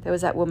 There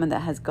was that woman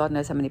that has God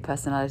knows how many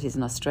personalities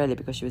in Australia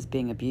because she was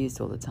being abused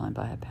all the time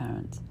by her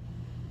parents.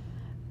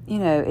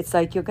 It's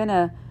like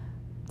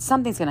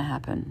something's going to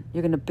happen.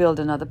 You're going to build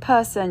another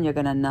person. You're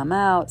going to numb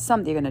out.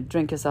 You're going to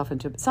drink yourself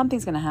into it.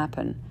 Something's going to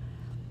happen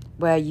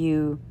where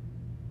you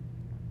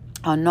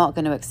are not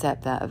going to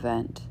accept that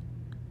event.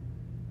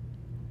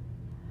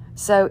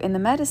 So in the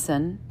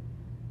medicine,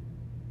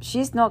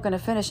 she's not going to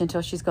finish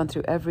until she's gone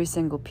through every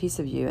single piece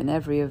of you and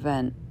every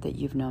event that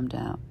you've numbed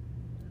out,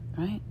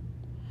 right?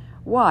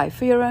 Why?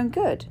 For your own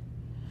good.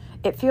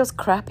 It feels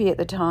crappy at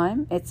the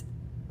time. It's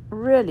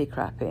really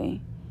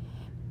crappy.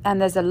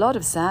 And there's a lot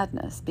of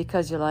sadness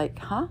because you're like,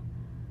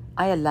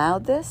 I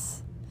allowed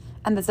this?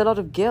 And there's a lot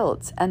of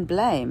guilt and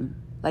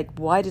blame. Like,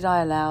 why did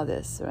I allow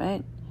this,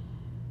 right?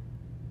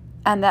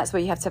 And that's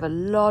where you have to have a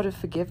lot of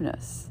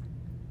forgiveness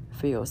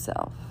for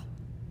yourself,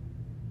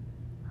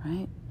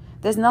 right?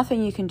 There's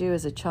nothing you can do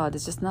as a child.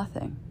 It's just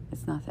nothing.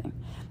 It's nothing.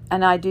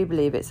 And I do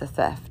believe it's a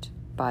theft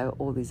by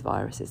all these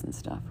viruses and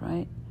stuff,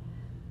 right?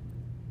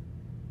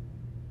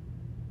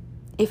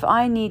 If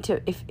I need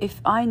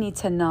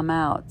to numb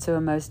out to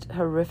a most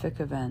horrific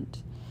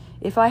event,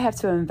 if I have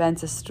to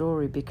invent a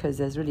story because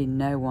there's really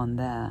no one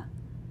there,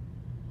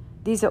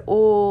 these are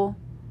all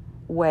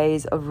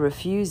ways of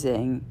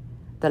refusing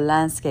the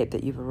landscape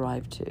that you've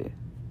arrived to.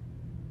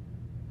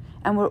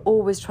 And we're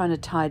always trying to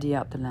tidy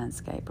up the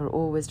landscape. We're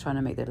always trying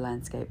to make the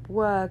landscape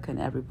work and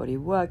everybody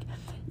work,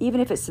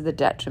 even if it's to the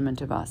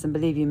detriment of us. And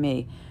believe you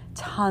me,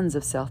 tons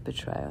of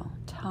self-betrayal,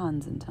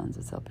 tons and tons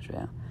of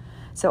self-betrayal.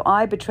 So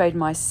I betrayed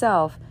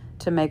myself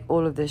to make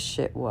all of this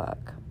shit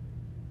work,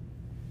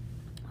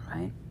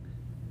 right?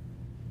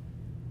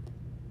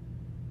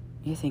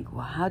 You think,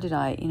 well, how could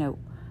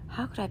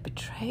I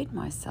betrayed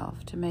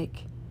myself to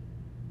make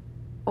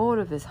all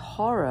of this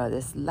horror,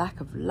 this lack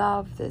of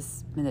love,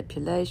 this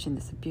manipulation,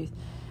 this abuse?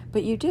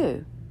 But you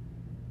do.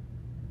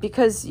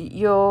 Because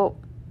it's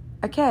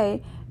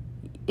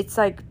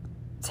like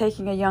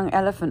taking a young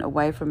elephant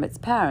away from its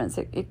parents.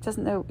 It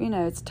doesn't know,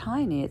 it's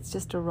tiny, it's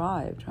just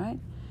arrived, right?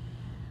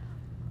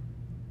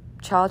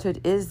 Childhood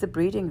is the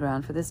breeding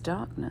ground for this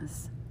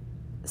darkness.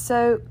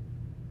 So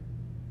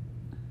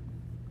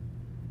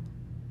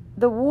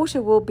the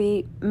water will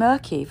be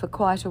murky for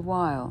quite a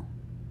while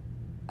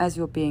as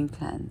you're being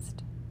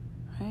cleansed,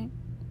 right?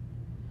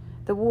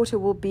 The water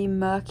will be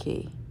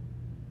murky.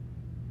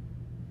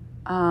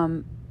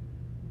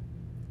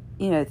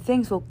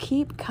 Things will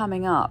keep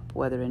coming up,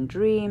 whether in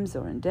dreams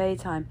or in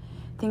daytime.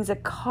 Things are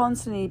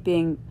constantly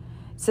being,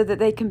 so that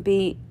they can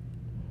be,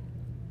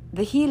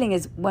 the healing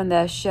is when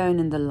they're shown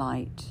in the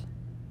light,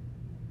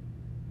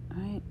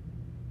 right?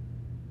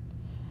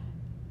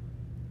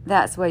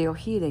 That's where your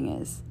healing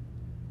is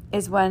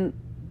when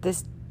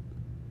this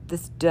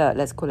dirt,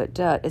 let's call it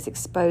dirt, is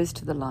exposed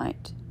to the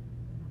light.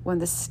 When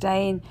the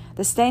stain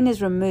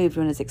is removed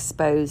when it's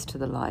exposed to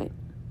the light.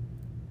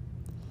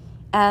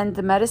 And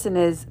the medicine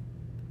is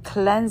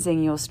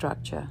cleansing your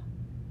structure,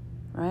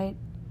 right?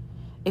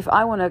 If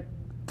I want to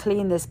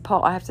clean this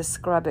pot, I have to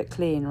scrub it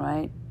clean,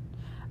 right?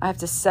 I have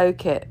to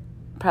soak it,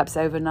 perhaps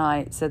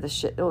overnight, so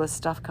all the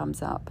stuff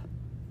comes up.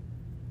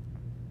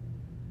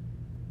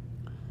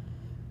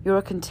 You're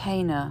a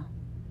container.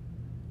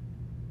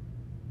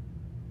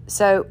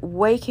 So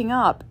waking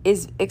up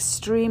is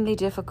extremely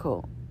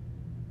difficult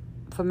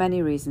for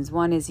many reasons.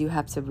 One is you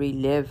have to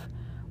relive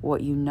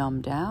what you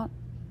numbed out.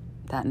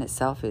 That in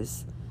itself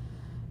is,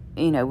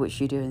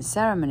 which you do in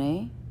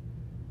ceremony.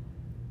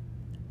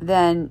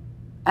 Then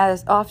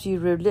as after you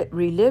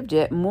relived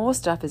it, more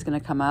stuff is going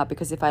to come out,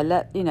 because if I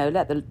let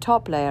the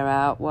top layer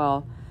out,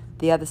 well,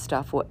 the other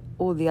stuff,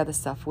 all the other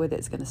stuff with it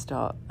is going to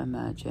start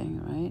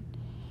emerging, right?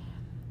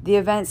 The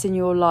events in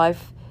your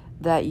life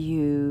that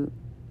you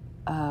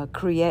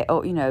create,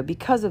 or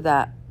because of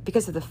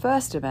the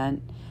first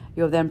event,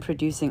 you're then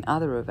producing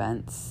other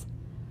events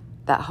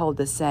that hold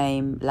the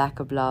same lack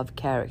of love,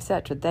 care,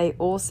 etc. They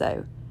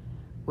also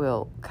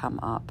will come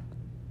up,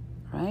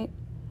 right?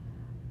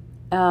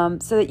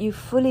 So that you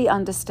fully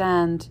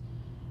understand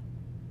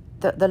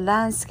the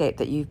landscape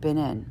that you've been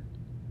in.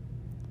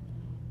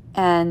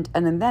 And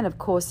then, of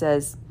course,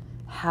 there's,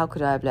 how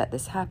could I have let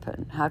this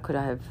happen? How could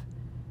I have,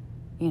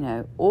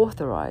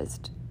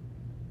 authorized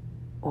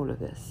all of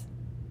this?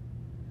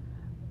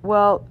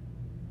 Well,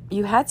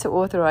 you had to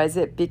authorize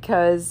it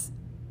because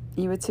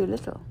you were too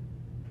little.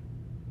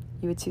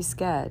 You were too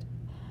scared.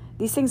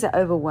 These things are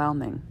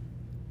overwhelming,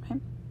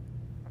 right?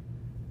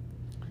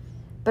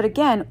 But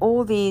again,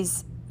 all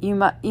these, you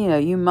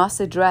must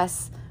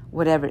address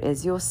whatever it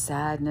is, your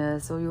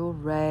sadness or your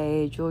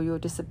rage or your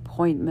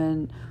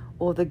disappointment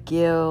or the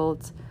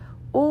guilt,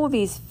 all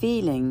these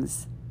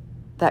feelings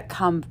that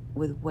come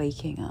with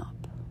waking up.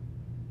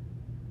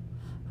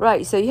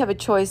 Right, so you have a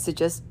choice to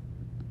just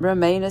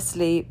remain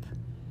asleep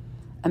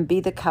and be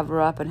the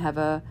cover-up and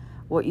have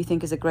what you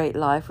think is a great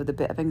life with a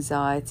bit of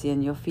anxiety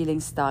and you're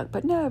feeling stuck,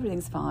 but no,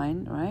 everything's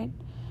fine, right?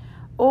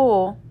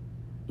 Or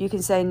you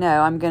can say,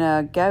 no, I'm going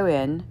to go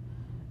in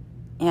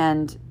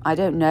and I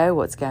don't know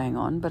what's going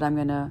on, but I'm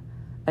going to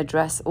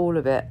address all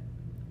of it,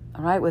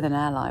 all right, with an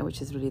ally,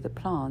 which is really the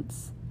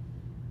plants,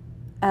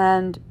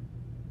 and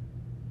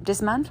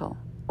dismantle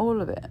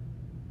all of it.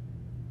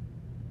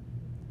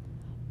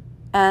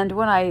 And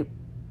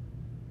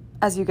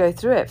as you go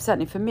through it,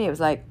 certainly for me, it was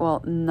like,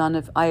 well,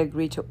 I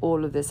agree to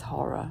all of this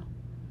horror.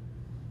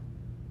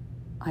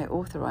 I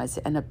authorized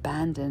it and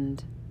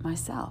abandoned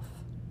myself,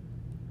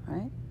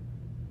 right?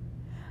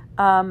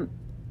 And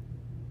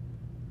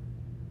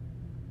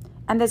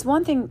there's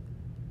one thing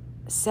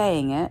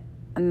saying it,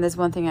 and there's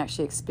one thing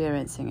actually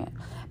experiencing it.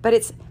 But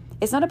it's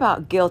not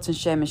about guilt and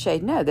shame and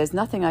shade. No, there's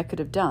nothing I could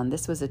have done.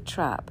 This was a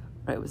trap,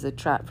 right? It was a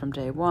trap from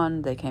day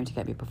one. They came to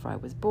get me before I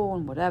was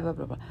born, whatever,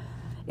 blah, blah.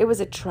 It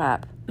was a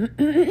trap. But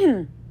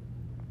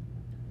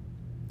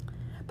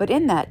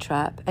in that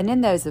trap and in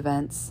those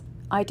events,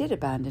 I did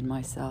abandon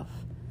myself.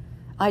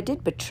 I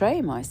did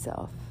betray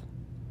myself.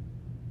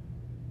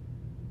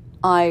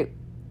 I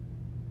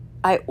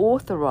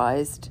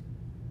authorized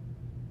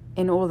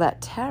in all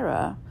that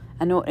terror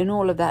and in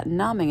all of that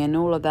numbing and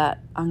all of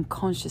that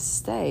unconscious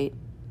state,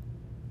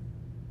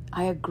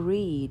 I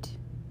agreed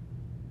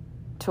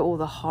to all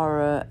the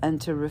horror and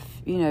to,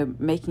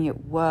 making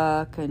it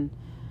work and,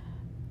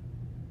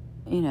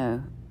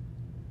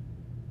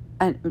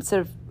 and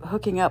sort of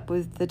hooking up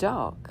with the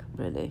dark,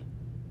 really.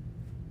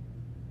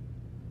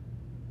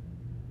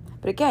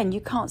 But again, you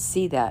can't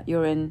see that.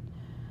 You're in,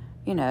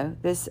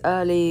 this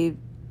early,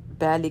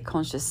 barely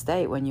conscious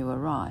state when you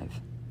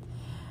arrive.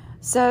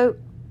 So,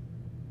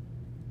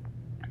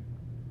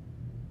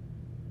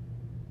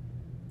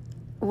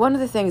 one of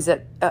the things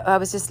that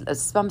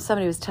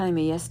somebody was telling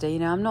me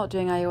yesterday, I'm not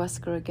doing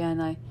ayahuasca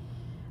again.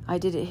 I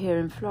did it here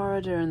in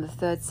Florida in the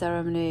third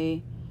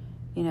ceremony.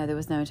 There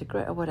was no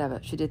integration or whatever.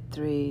 She did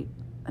 3.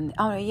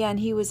 And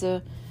he was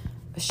a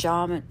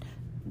shaman.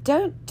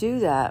 Don't do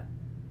that,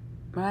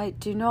 right?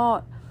 Do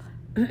not.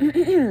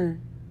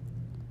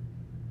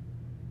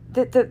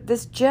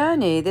 This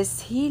journey,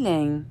 this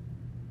healing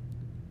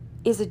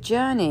is a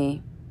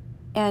journey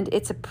and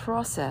it's a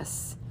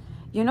process.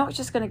 You're not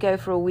just going to go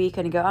for a week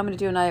and go, I'm going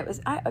to do an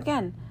ayahuasca.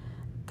 Again,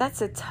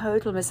 that's a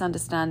total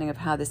misunderstanding of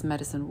how this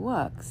medicine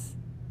works,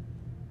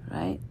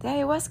 right? The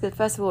ayahuasca,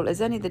 first of all, is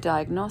only the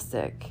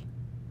diagnostic.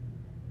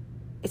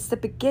 It's the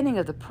beginning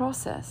of the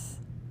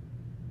process,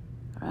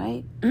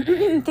 right?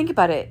 Think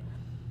about it.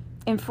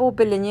 In 4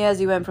 billion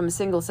years, you went from a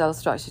single cell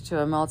structure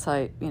to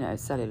a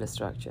cellular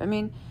structure. I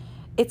mean,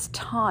 it's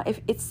time.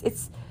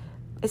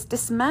 It's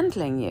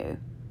dismantling you.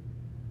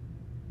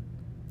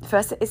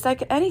 First, it's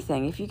like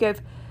anything. If you go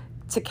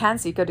to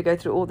cancer, you've got to go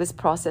through all this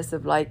process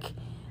of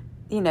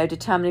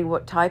determining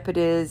what type it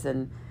is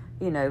and,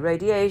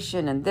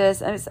 radiation and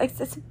this. And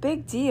it's a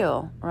big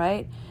deal,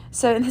 right?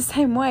 So in the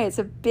same way, it's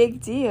a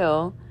big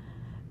deal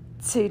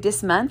to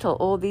dismantle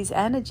all these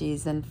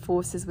energies and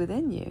forces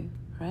within you,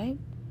 right?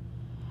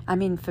 I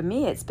mean, for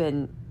me, it's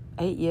been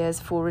 8 years,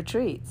 4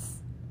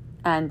 retreats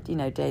and,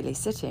 daily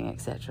sitting,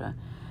 etc.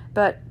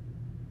 But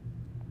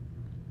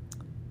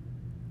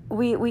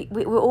we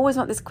always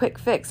want this quick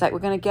fix, like we're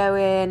going to go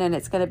in and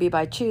it's going to be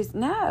by Tuesday.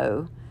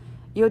 No,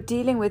 you're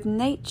dealing with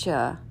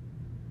nature.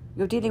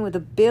 You're dealing with the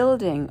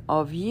building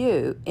of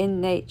you in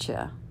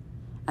nature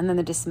and then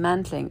the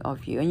dismantling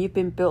of you. And you've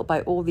been built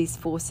by all these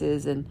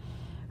forces and,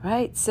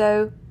 right?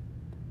 So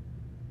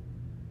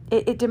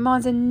it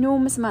demands an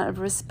enormous amount of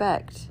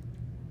respect.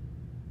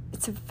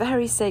 It's a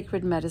very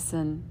sacred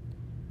medicine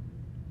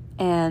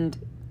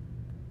and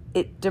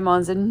it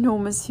demands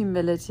enormous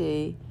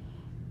humility.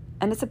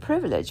 And it's a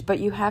privilege, but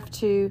you have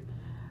to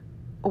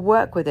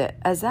work with it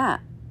as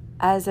that.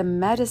 as a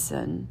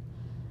medicine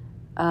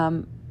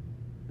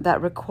that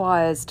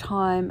requires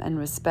time and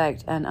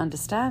respect and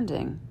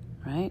understanding,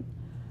 right?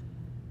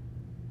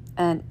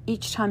 And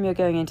each time you're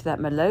going into that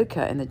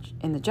maloka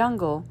in the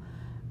jungle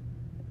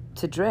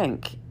to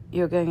drink,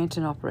 you're going into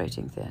an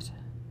operating theatre.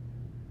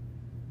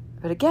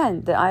 But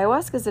again, the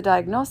ayahuasca is a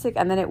diagnostic,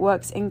 and then it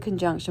works in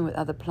conjunction with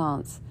other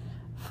plants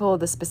for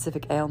the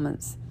specific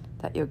ailments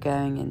that you're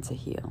going in to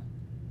heal.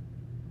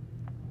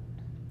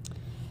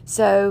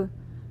 So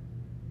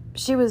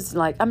she was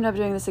like, I'm never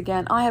doing this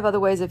again. I have other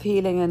ways of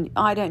healing and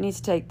I don't need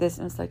to take this.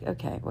 And it's like,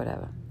 okay,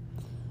 whatever.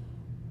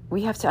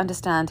 We have to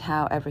understand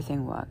how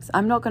everything works.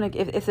 I'm not going to,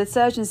 if the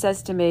surgeon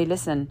says to me,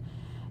 listen,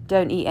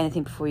 don't eat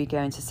anything before you go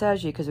into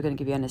surgery because we're going to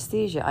give you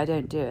anesthesia, I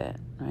don't do it,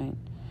 right?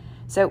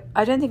 So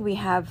I don't think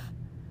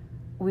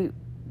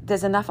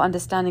there's enough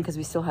understanding, because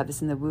we still have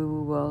this in the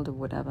woo-woo world or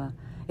whatever.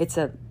 It's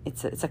a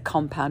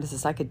compound, it's a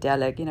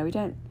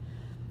psychedelic,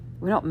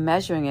 we're not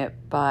measuring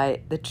it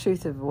by the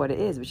truth of what it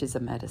is, which is a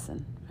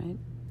medicine, right?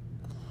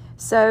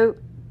 So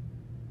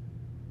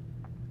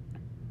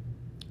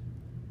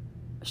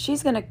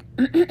she's going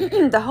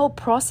to, the whole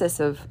process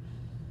of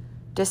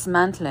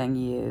dismantling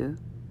you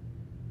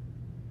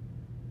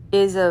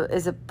is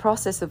a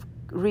process of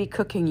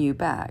recooking you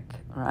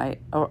back,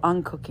 right? Or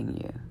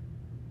uncooking you.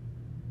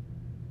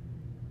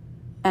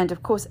 And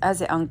of course,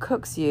 as it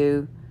uncooks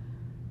you,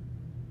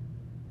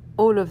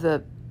 all of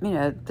the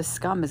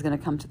scum is going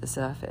to come to the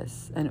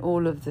surface, and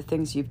all of the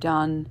things you've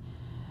done,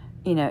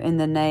 in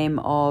the name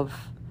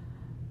of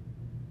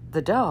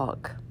the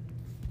dark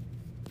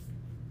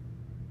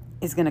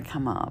is going to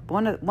come up.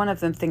 One of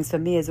them things for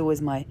me is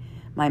always my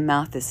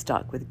mouth is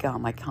stuck with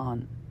gum. I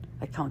can't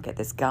get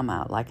this gum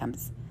out. Like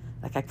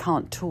I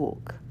can't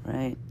talk,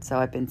 right? So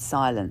I've been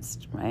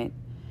silenced, right?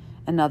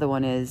 Another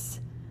one is,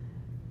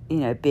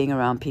 being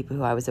around people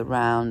who I was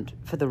around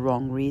for the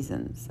wrong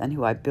reasons, and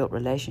who I built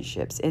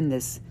relationships in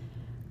this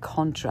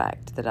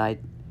contract that I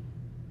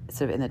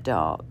sort of in the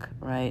dark,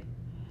 right?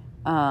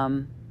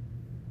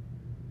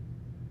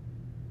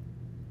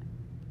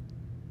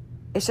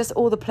 It's just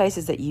all the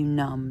places that you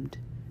numbed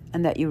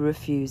and that you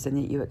refused and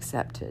that you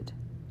accepted.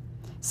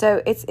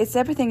 So it's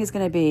everything is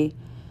going to be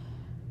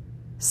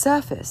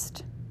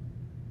surfaced,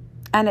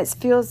 and it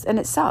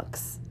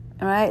sucks,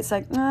 right? It's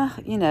like,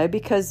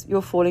 because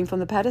you're falling from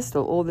the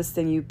pedestal, all this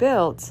thing you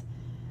built,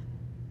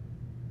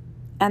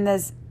 and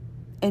there's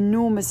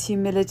enormous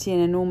humility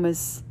and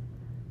enormous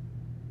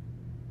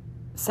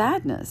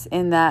sadness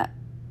in that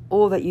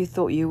all that you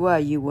thought you were,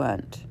 you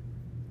weren't,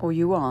 or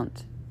you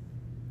aren't.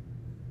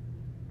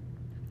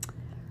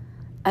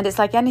 And it's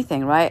like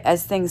anything, right?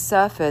 As things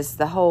surface,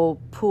 the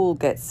whole pool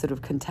gets sort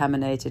of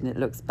contaminated and it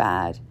looks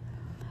bad.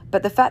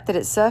 But the fact that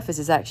it surfaces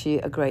is actually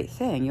a great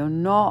thing. You're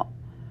not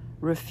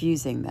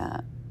refusing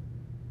that.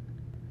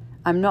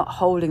 I'm not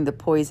holding the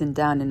poison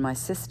down in my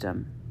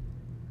system.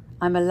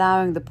 I'm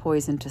allowing the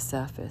poison to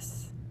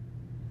surface.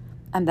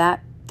 And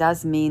that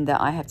does mean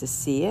that I have to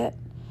see it.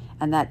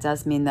 And that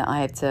does mean that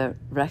I have to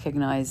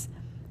recognize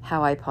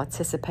how I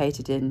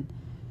participated in,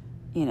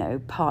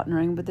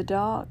 partnering with the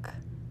dark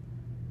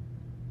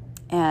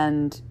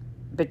and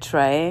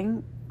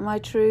betraying my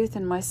truth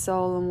and my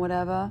soul and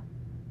whatever.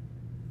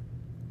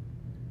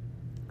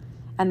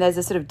 And there's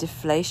a sort of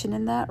deflation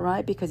in that,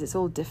 right? Because it's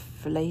all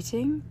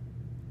deflating.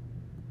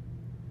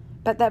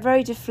 But that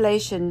very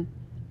deflation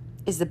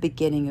is the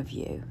beginning of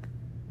you,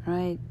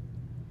 right?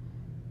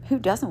 Who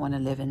doesn't want to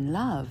live in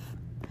love?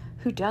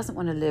 Who doesn't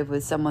want to live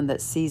with someone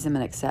that sees them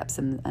and accepts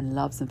them and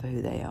loves them for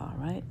who they are,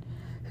 right?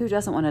 Who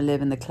doesn't want to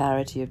live in the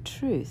clarity of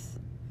truth?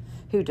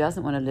 Who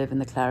doesn't want to live in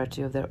the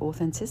clarity of their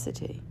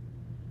authenticity?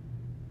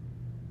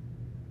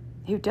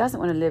 Who doesn't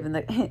want to live in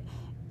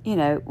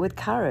the, with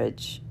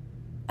courage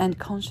and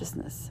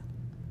consciousness,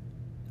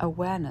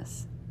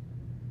 awareness?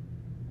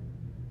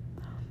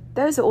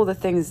 Those are all the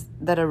things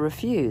that are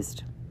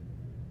refused.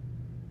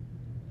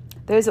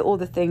 Those are all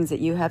the things that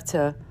you have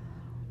to,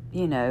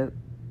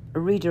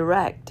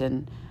 redirect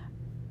and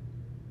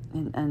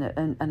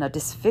are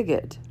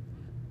disfigured.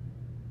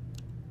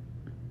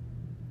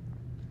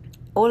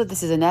 All of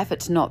this is an effort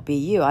to not be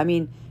you. I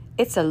mean,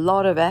 it's a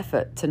lot of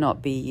effort to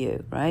not be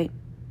you, right?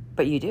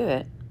 But you do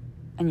it,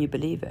 and you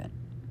believe it.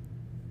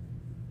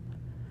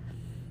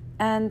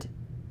 And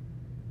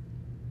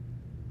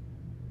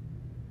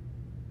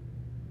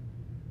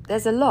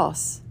there's a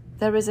loss.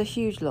 There is a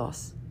huge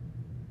loss.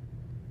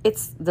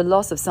 It's the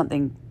loss of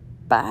something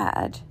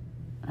bad,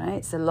 right?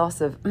 It's a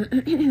loss of...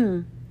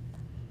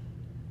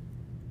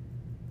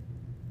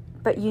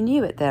 But you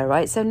knew it there,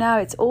 right? So now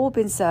it's all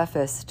been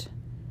surfaced.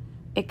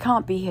 It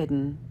can't be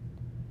hidden.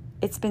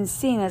 It's been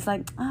seen as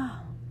like,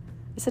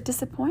 it's a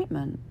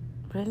disappointment.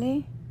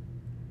 Really?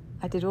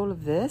 I did all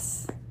of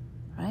this,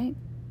 right?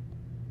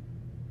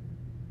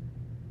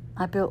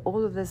 I built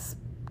all of this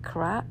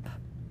crap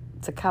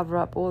to cover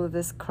up all of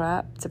this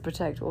crap, to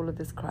protect all of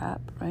this crap,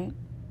 right?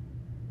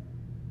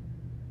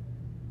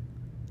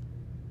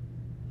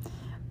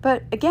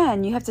 But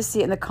again, you have to see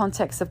it in the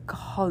context of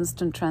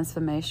constant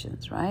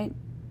transformations, right?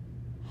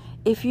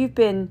 If you've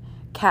been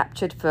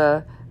captured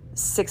for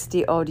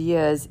 60 odd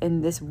years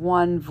in this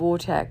one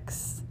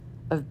vortex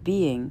of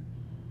being,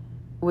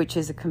 which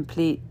is a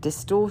complete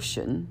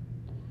distortion,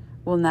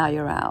 well, now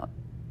you're out,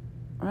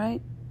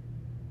 right?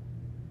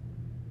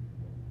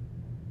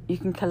 You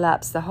can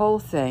collapse the whole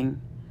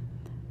thing,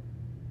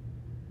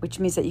 which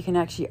means that you can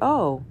actually,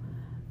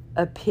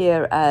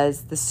 appear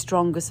as the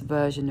strongest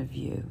version of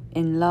you,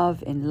 in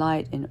love, in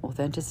light, in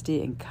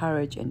authenticity, in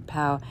courage, in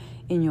power,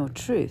 in your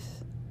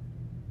truth.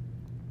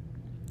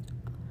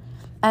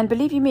 And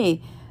believe you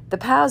me, the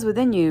powers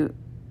within you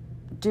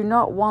do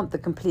not want the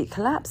complete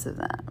collapse of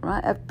that,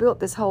 right? I've built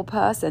this whole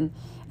person,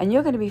 and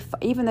you're going to be,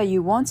 even though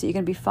you want it, you're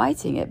going to be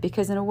fighting it,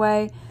 because in a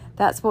way,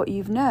 that's what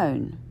you've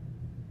known.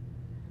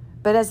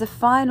 But as the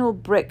final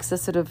bricks are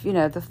sort of,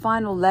 the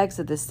final legs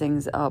of this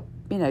things are,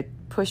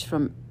 pushed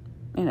from,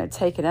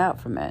 taken out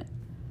from it,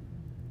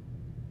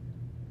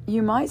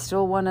 you might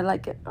still want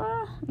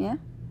to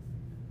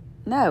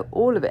No,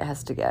 all of it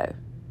has to go,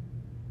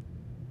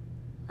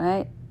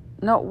 right?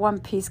 Not one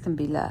piece can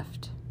be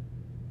left.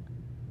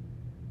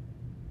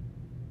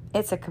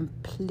 It's a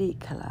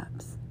complete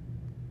collapse.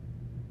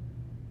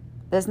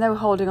 There's no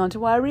holding on to,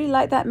 well, I really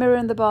like that mirror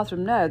in the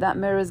bathroom. No, that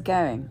mirror's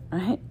going,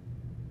 right?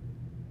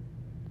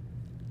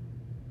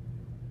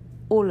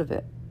 All of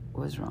it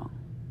was wrong.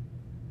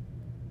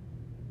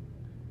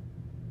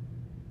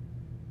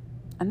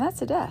 And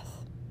that's a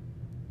death.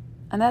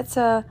 And that's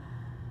a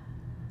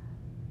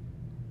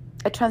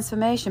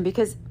transformation,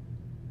 because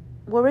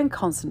we're in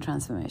constant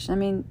transformation. I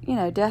mean,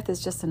 death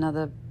is just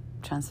another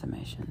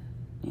transformation,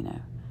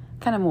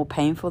 kind of more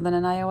painful than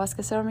an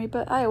ayahuasca ceremony,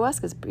 but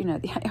ayahuasca's,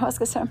 the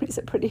ayahuasca ceremonies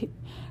are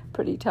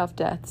pretty tough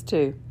deaths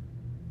too.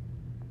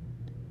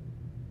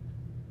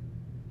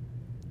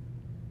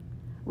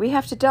 We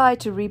have to die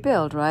to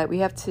rebuild, right? We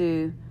have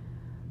to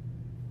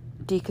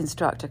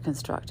deconstruct to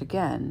construct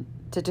again,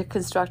 to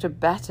deconstruct a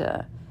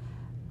better,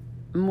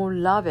 more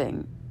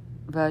loving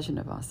version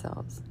of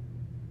ourselves.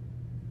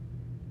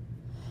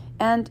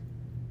 And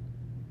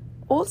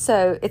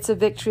also, it's a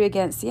victory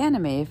against the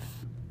enemy, if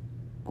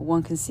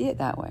one can see it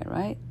that way,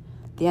 right?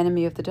 The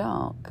enemy of the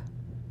dark,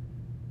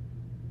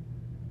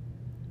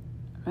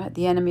 right?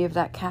 The enemy of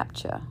that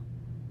capture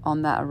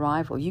on that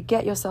arrival. You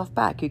get yourself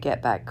back. You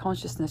get back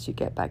consciousness. You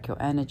get back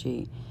your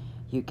energy.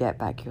 You get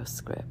back your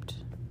script.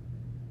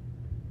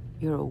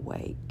 You're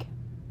awake.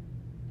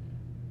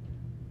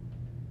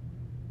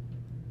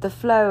 The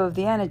flow of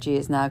the energy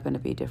is now going to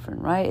be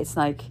different, right? It's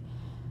like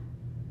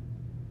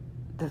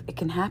it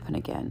can happen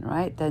again,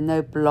 right? There are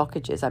no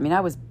blockages. I mean, I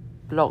was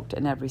blocked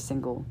in every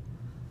single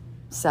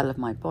cell of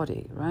my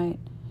body, right?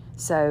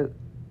 So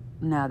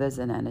now there's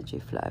an energy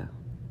flow.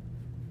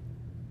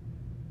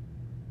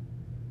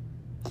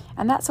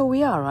 And that's all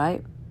we are,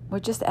 right? We're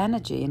just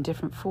energy in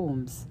different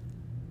forms.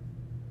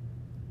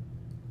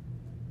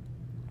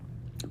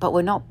 But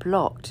we're not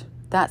blocked.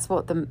 That's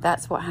what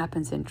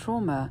happens in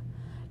trauma.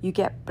 You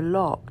get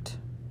blocked.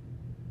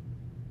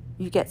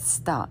 You get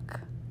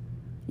stuck.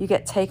 You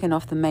get taken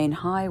off the main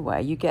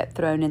highway. You get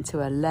thrown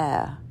into a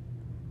lair.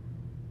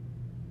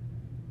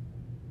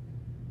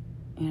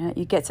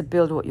 You get to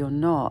build what you're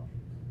not.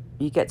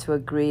 You get to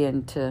agree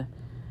and to,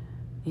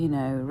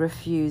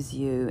 refuse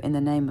you in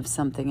the name of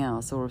something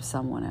else, or of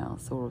someone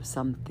else, or of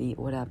something,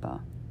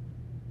 whatever.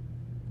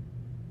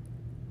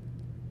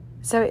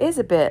 So it is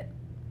a bit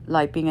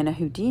like being in a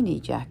Houdini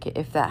jacket.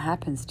 If that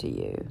happens to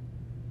you,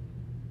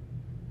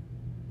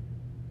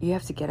 you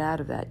have to get out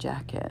of that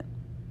jacket.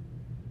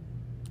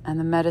 And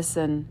the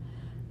medicine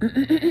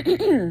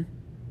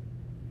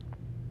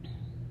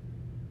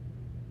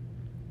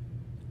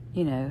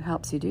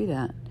helps you do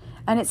that.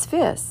 And it's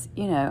fierce,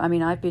 I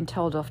mean, I've been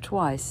told off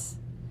twice.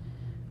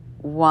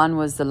 One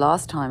was the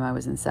last time I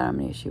was in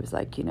ceremony. She was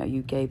like,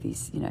 you gave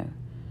these,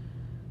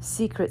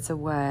 secrets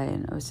away.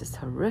 And it was just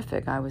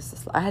horrific.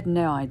 I had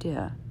no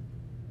idea.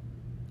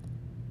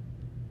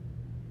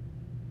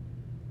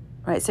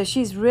 Right, so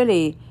she's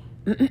really...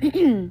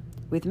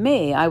 With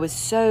me, I was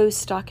so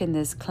stuck in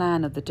this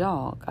clan of the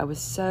dark. I was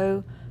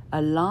so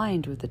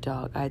aligned with the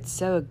dark. I had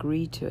so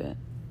agreed to it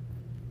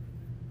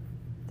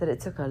that it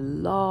took a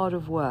lot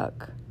of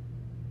work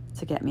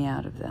to get me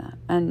out of there.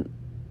 And,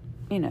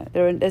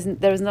 there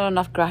is not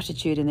enough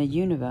gratitude in the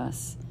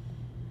universe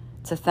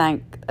to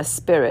thank a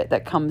spirit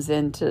that comes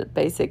in to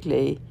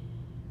basically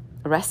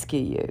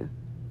rescue you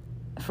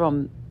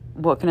from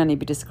what can only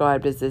be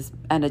described as this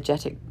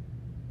energetic,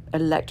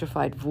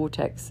 electrified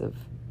vortex of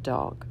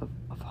dark, of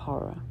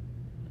horror.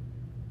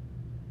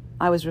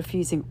 I was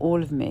refusing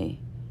all of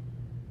me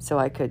so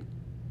I could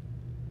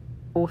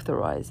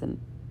authorize and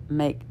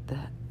make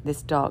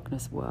this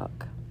darkness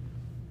work.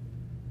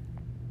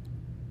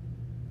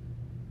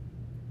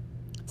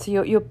 So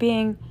you're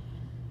being,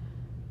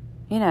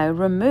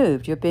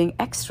 removed. You're being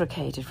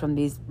extricated from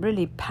these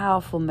really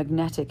powerful,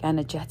 magnetic,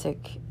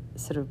 energetic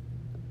sort of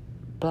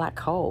black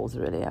holes,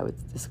 really, I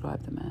would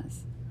describe them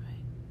as.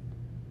 Right?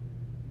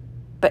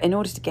 But in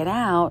order to get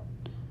out,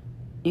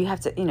 you have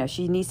to,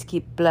 she needs to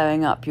keep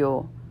blowing up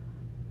your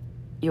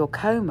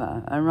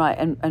coma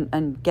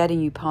and getting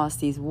you past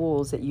these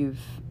walls that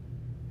you've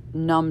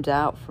numbed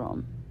out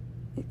from,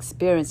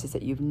 experiences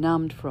that you've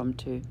numbed from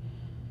to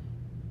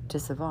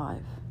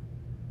survive.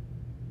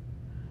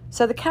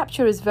 So the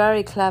capture is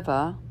very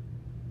clever,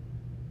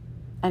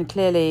 and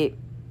clearly,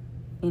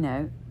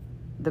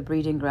 the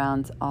breeding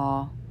grounds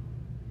are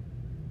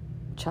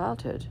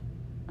childhood,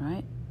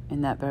 right?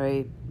 In that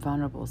very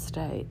vulnerable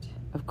state.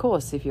 Of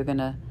course, if you're going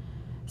to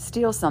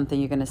steal something,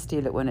 you're going to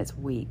steal it when it's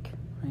weak,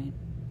 right?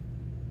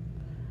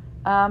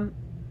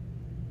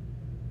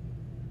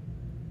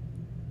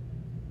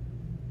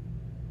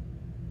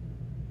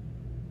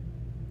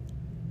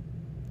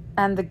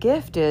 And the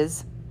gift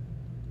is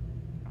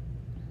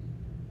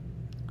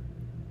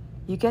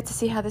you get to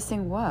see how this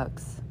thing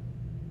works.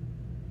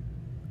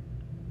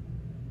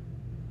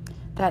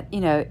 That,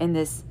 in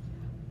these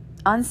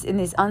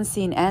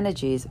unseen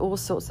energies, all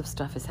sorts of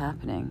stuff is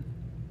happening.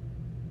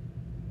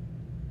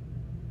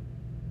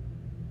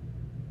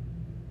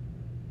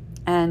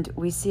 And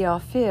we see our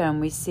fear,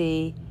 and we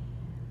see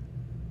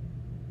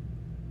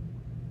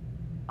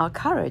our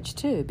courage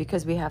too,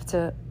 because we have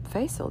to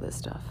face all this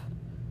stuff.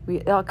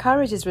 Our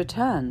courage is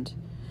returned.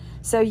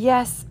 So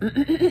yes,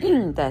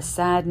 there's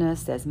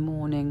sadness, there's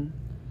mourning,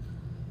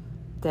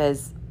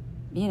 there's,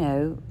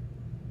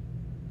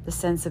 the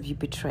sense of you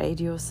betrayed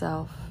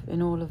yourself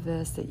in all of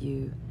this, that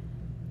you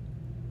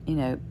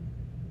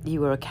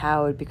were a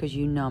coward because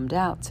you numbed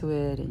out to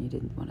it and you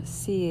didn't want to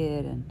see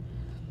it. And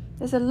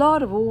there's a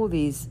lot of all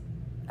these,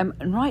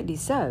 and rightly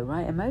so,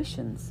 right,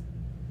 emotions.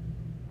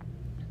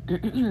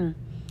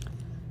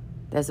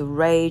 There's a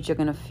rage you're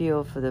going to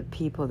feel for the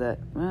people that...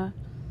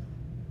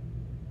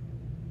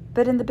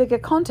 But in the bigger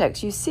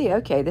context, you see,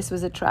 okay, this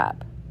was a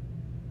trap.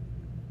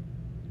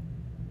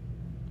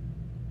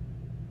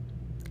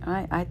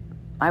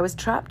 I was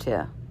trapped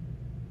here.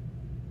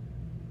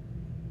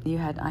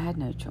 I had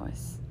no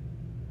choice.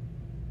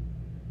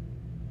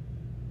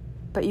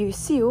 But you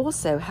see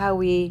also how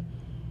we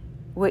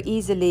were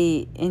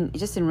easily, in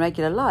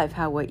regular life,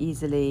 how we're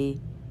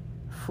easily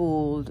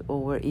fooled, or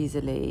we're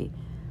easily,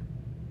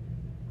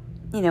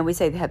 we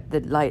say they have the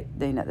light,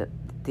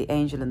 the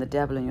angel and the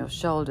devil on your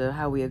shoulder,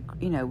 how we,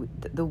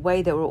 the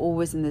way that we're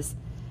always in this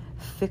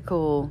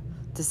fickle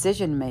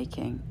decision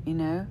making,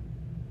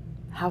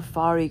 how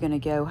far are you going to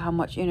go, how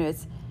much, it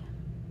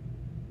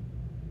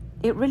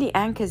really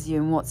anchors you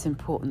in what's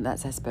important.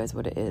 That's, I suppose,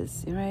 what it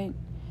is, right?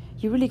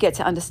 You really get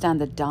to understand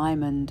the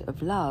diamond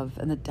of love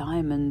and the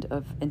diamond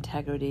of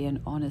integrity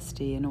and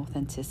honesty and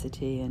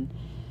authenticity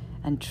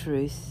and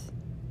truth.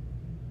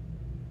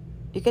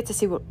 You get to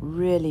see what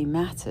really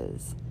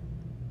matters,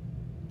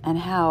 and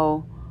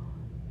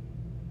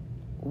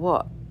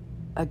what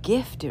a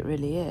gift it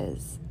really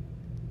is.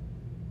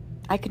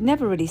 I could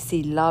never really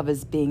see love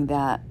as being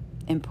that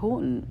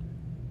important,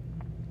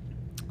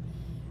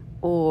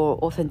 or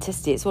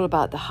authenticity. It's all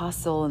about the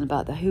hustle and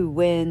about the who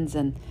wins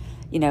and,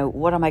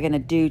 what am I going to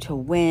do to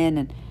win?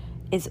 And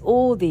it's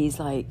all these,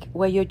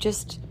 where you're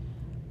just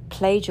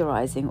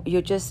plagiarizing,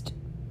 you're just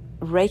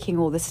raking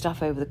all this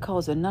stuff over the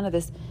coals, and none of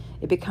this,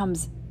 it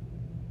becomes,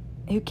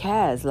 who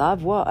cares,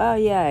 love? What? Oh,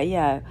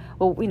 yeah.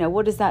 Well,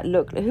 what does that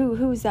look like?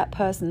 Who is that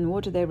person?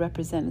 What do they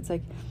represent? It's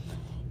like,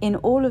 in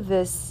all of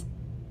this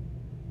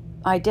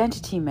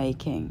identity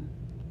making,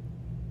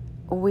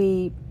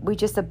 we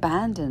just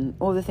abandon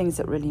all the things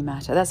that really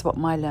matter. That's what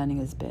my learning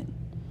has been.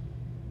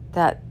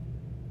 That,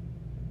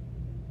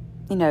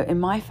 in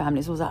my family,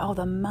 it's always like,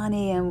 the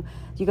money, and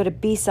you got to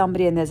be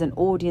somebody, and there's an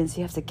audience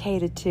you have to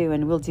cater to,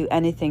 and we'll do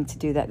anything to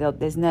do that.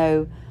 There's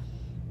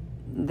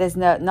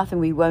nothing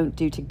we won't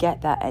do to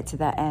get that to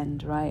that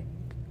end, right?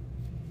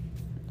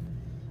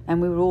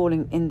 And we were all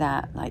in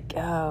that,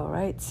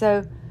 right?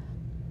 So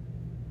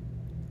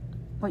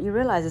what you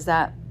realize is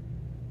that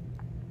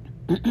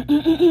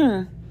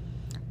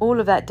all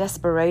of that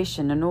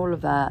desperation and all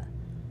of that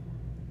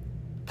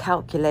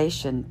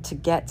calculation to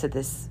get to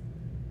this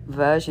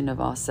version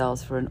of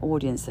ourselves for an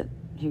audience that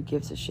who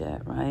gives a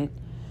shit, right?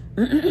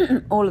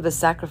 All of the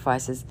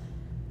sacrifices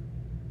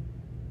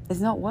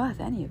is not worth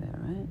any of it,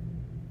 right?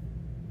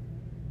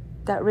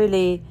 That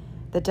really,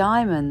 the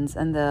diamonds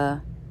and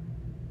the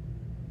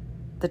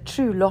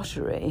true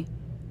lottery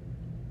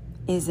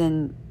is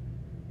in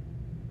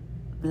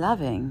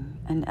loving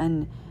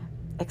and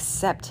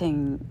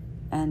accepting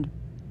and,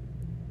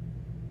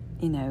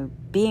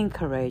 being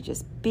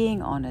courageous,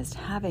 being honest,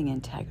 having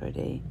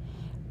integrity,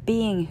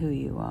 being who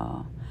you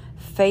are,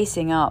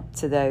 facing up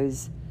to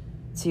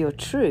your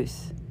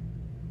truth,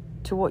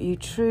 to what you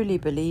truly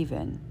believe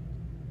in.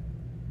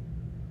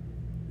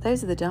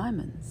 Those are the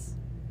diamonds.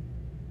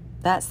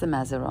 That's the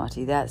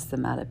Maserati, that's the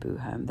Malibu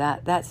home.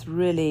 That's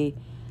really,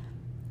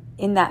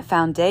 in that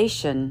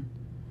foundation,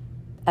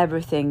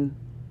 everything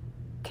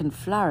can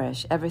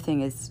flourish.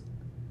 Everything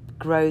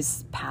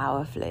grows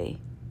powerfully.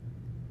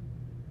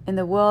 In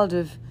the world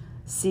of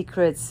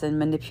secrets and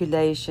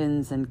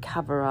manipulations and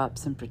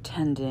cover-ups and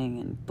pretending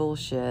and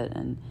bullshit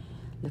and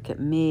look at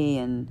me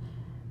and,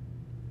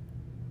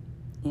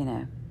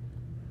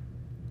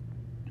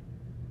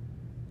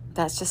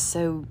 that's just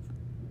so,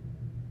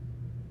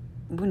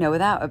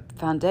 without a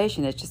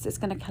foundation, it's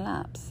going to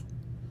collapse.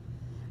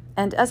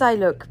 And as I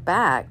look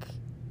back,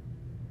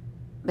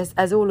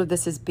 as all of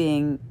this is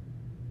being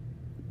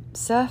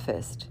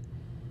surfaced,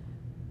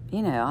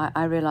 you know,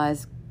 I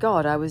realized,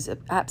 God, I was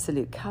an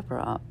absolute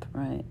cover-up,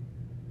 right?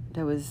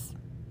 There was...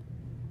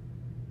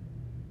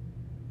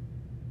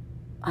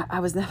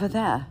 I was never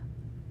there.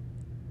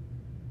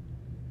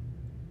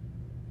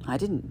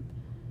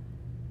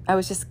 I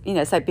was just, you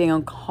know, it's like being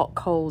on hot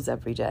coals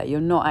every day.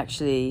 You're not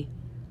actually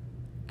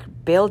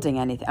building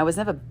anything. I was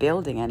never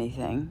building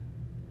anything.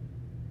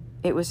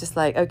 It was just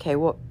like, okay,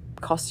 what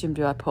costume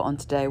do I put on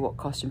today? What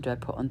costume do I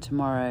put on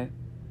tomorrow?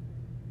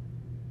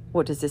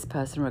 What does this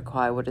person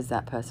require? What does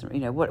that person, you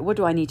know, what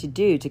do I need to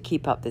do to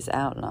keep up this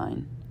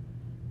outline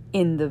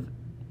in the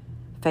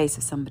face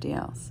of somebody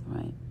else,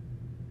 right?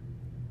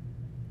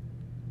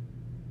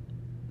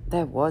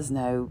 There was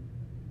no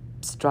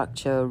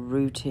structure,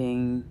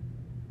 routing.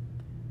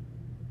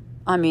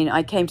 I mean,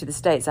 I came to the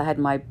States, I had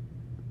my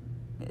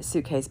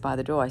suitcase by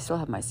the door. I still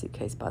have my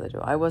suitcase by the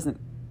door.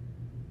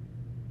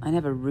 I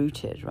never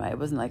routed, right? It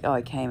wasn't like, oh,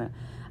 I came and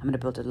I'm going to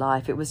build a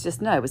life. It was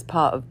just, no, it was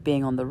part of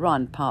being on the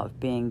run, part of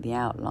being the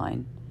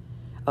outline.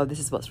 Oh, this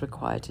is what's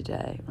required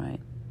today,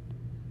 right?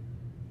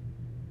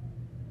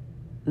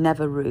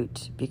 Never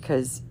root,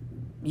 because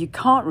you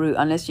can't root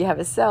unless you have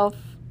a self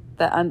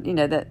that, you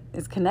know, that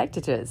is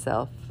connected to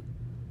itself,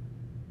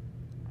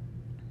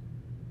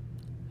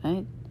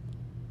 right?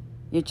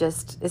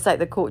 It's like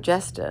the court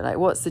jester. Like,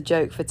 what's the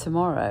joke for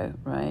tomorrow,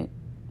 right?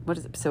 What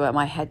is it? So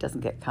my head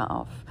doesn't get cut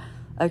off.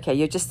 Okay,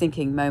 you're just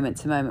thinking moment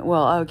to moment.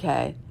 Well,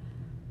 okay,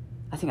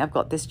 I think I've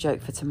got this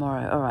joke for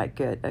tomorrow. All right,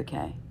 good.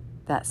 Okay,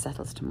 that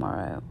settles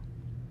tomorrow.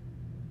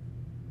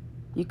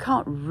 You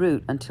can't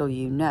root until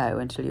you know,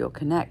 until you're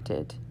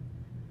connected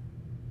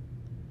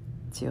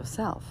to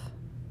yourself.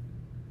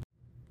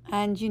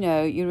 And, you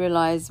know, you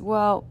realize,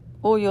 well,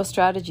 all your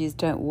strategies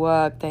don't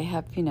work. They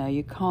have, you know,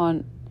 you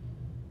can't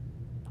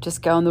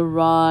just go on the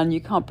run.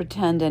 You can't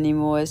pretend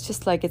anymore. It's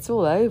just like it's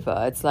all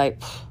over. It's like,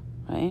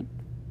 right?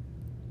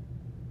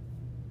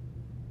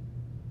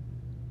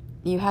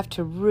 You have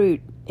to root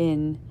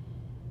in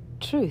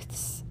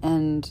truths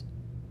and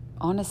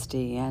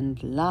honesty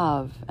and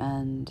love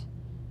and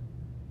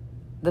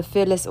the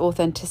fearless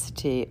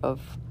authenticity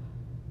of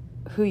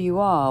who you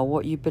are,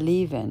 what you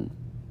believe in.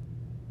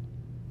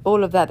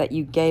 All of that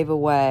you gave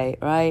away,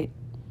 right?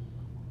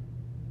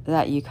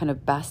 That you kind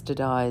of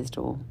bastardized,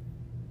 or,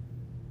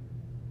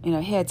 you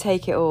know, here,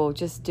 take it all,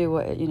 just do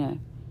what, you know.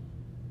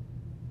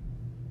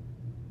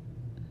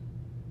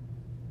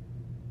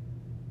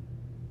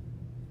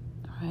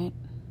 Right?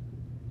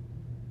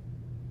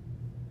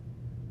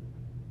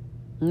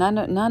 None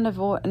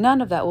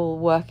of that will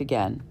work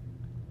again.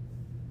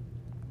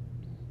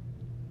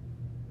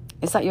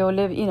 It's like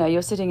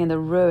you're sitting in the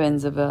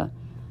ruins of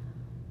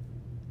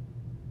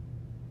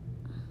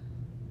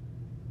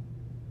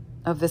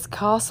this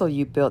castle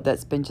you built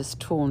that's been just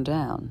torn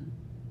down,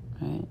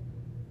 right?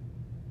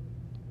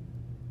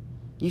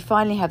 You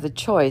finally have the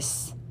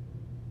choice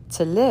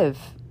to live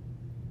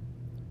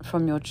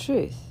from your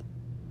truth.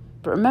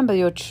 But remember,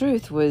 your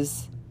truth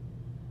was,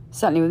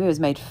 certainly with me, was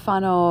made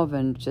fun of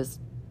and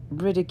just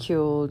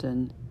ridiculed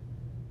and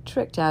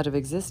tricked out of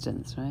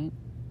existence, right?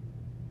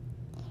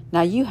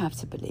 Now you have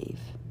to believe.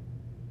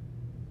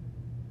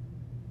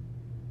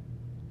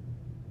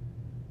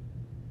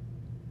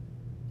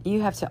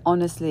 You have to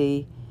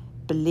honestly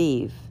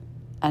believe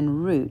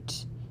and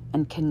root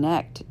and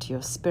connect to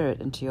your spirit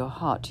and to your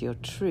heart, to your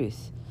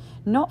truth.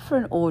 Not for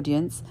an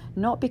audience,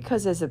 not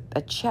because there's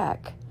a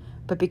check,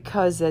 but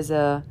because there's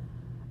a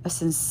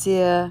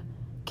sincere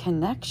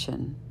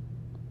connection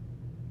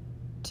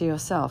to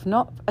yourself.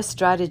 Not a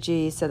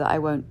strategy so that I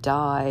won't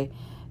die,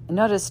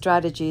 not a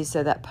strategy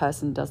so that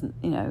person doesn't,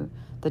 you know,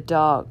 the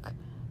dark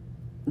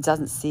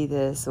doesn't see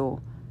this,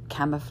 or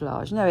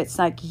camouflage. No, it's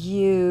like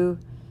you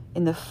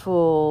in the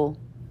full,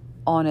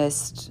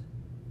 honest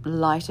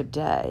light of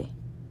day.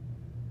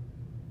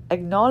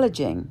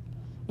 Acknowledging,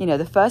 you know,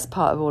 the first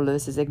part of all of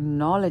this is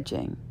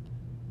acknowledging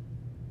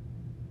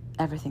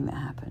everything that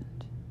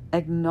happened.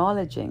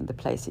 Acknowledging the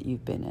place that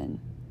you've been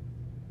in.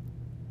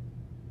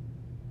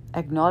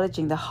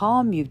 Acknowledging the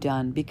harm you've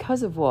done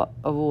because of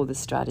all the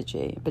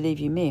strategy. Believe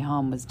you me,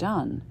 harm was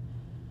done.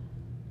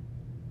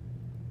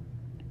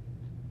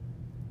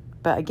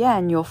 But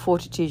again, your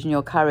fortitude and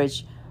your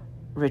courage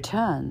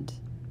returned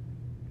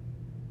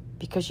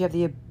because you have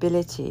the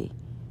ability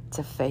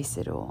to face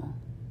it all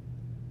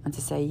and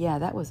to say, yeah,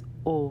 that was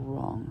all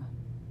wrong.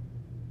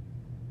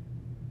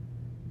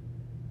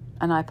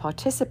 And I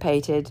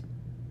participated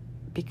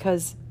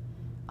because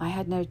I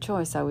had no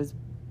choice. I was,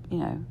 you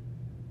know,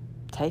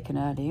 taken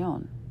early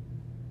on.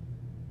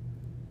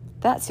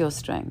 That's your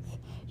strength.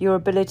 Your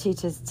ability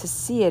to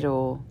see it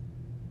all,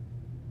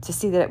 to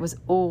see that it was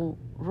all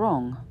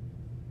wrong,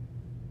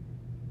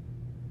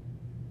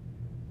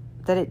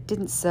 that it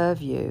didn't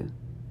serve you.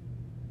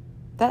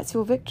 That's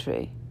your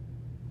victory.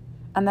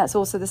 And that's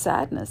also the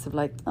sadness of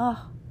like,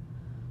 oh,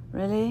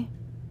 really?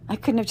 I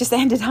couldn't have just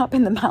ended up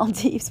in the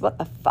Maldives. What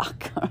the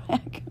fuck?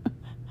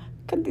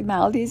 Couldn't the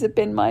Maldives have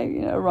been my,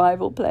 you know,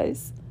 arrival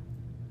place?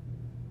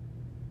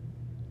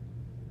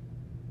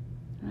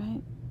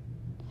 Right?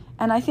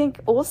 And I think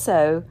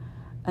also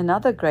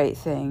another great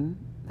thing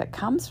that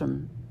comes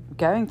from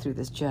going through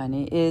this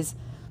journey is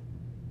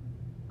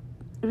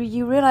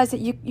you realize that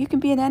you can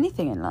be in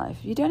anything in life.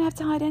 You don't have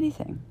to hide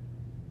anything.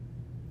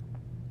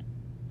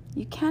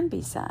 You can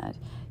be sad.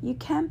 You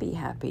can be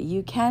happy.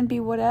 You can be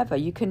whatever.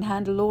 You can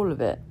handle all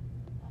of it.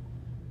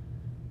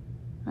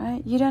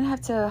 Right? You don't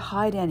have to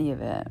hide any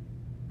of it.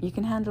 You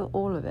can handle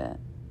all of it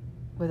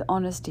with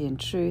honesty and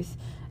truth.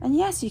 And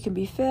yes, you can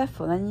be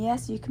fearful. And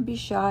yes, you can be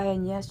shy.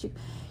 And yes,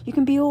 you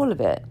can be all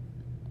of it.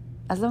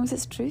 As long as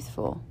it's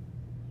truthful.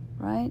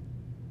 Right?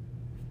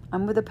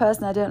 I'm with a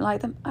person, I don't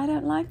like them. I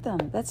don't like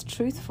them. That's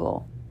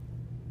truthful.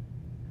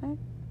 Right?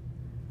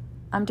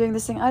 I'm doing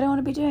this thing, I don't want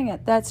to be doing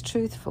it. That's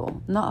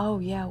truthful. Not, oh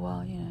yeah,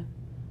 well,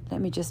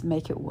 let me just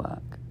make it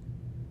work.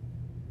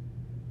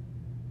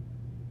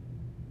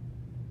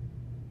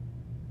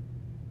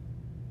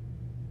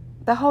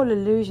 The whole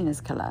illusion is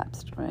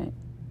collapsed, right?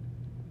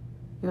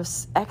 You're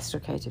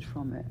extricated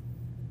from it.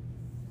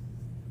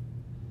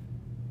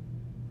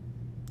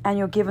 And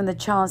you're given the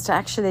chance to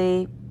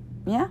actually,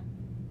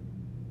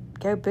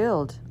 go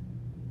build.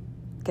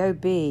 Go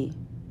be.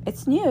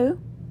 It's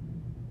new.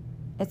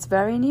 It's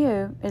very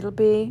new. It'll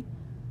be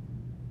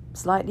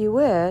slightly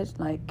weird,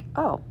 like,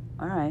 oh,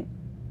 all right.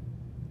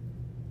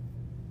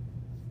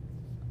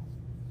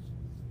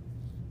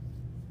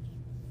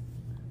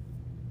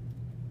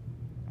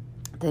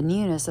 The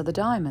newness of the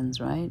diamonds,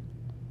 right?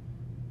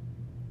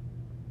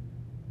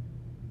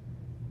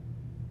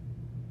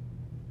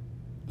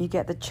 You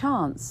get the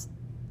chance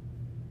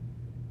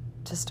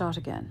to start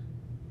again.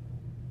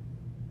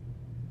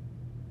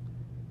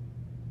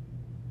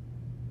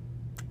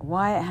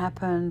 Why it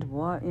happened,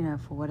 what,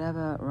 for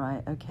whatever,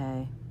 right,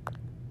 okay.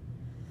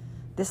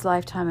 This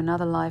lifetime,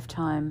 another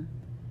lifetime.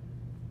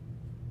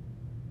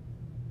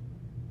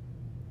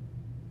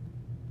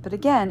 But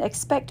again,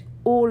 expect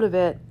all of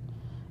it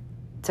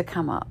to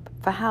come up.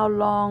 For how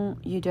long,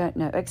 you don't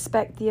know.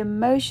 Expect the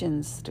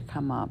emotions to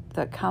come up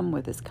that come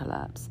with this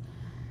collapse.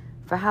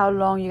 For how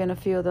long you're going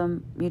to feel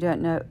them, you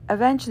don't know.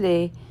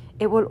 Eventually,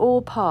 it will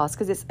all pass,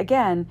 because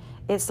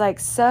it's like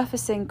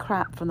surfacing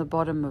crap from the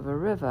bottom of a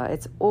river.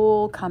 It's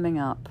all coming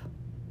up.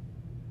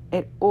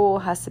 It all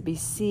has to be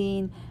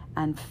seen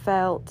and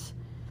felt.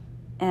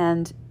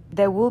 And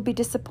there will be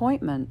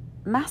disappointment,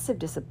 massive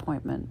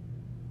disappointment.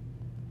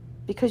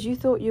 Because you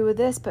thought you were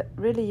this, but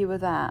really you were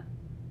that.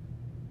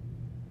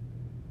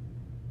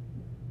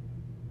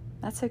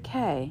 That's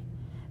okay.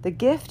 The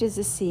gift is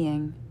the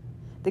seeing.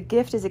 The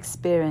gift is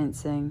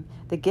experiencing.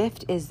 The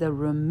gift is the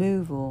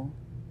removal.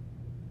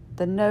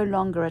 The no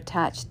longer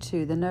attached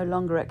to, the no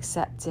longer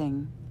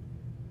accepting.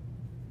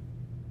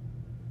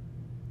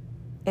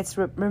 It's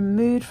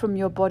removed from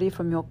your body,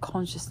 from your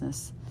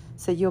consciousness,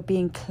 so you're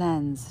being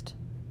cleansed.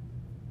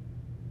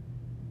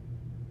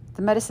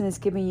 The medicine is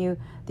giving you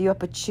the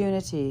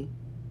opportunity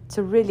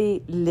to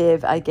really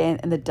live again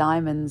in the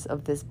diamonds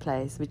of this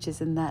place, which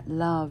is in that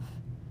love,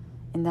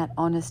 in that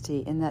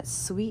honesty, in that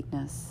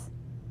sweetness,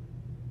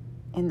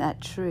 in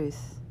that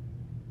truth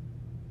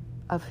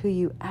of who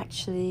you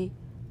actually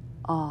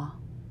are.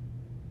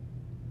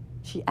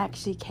 She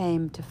actually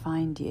came to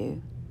find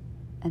you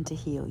and to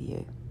heal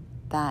you.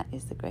 That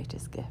is the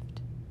greatest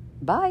gift.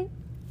 Bye.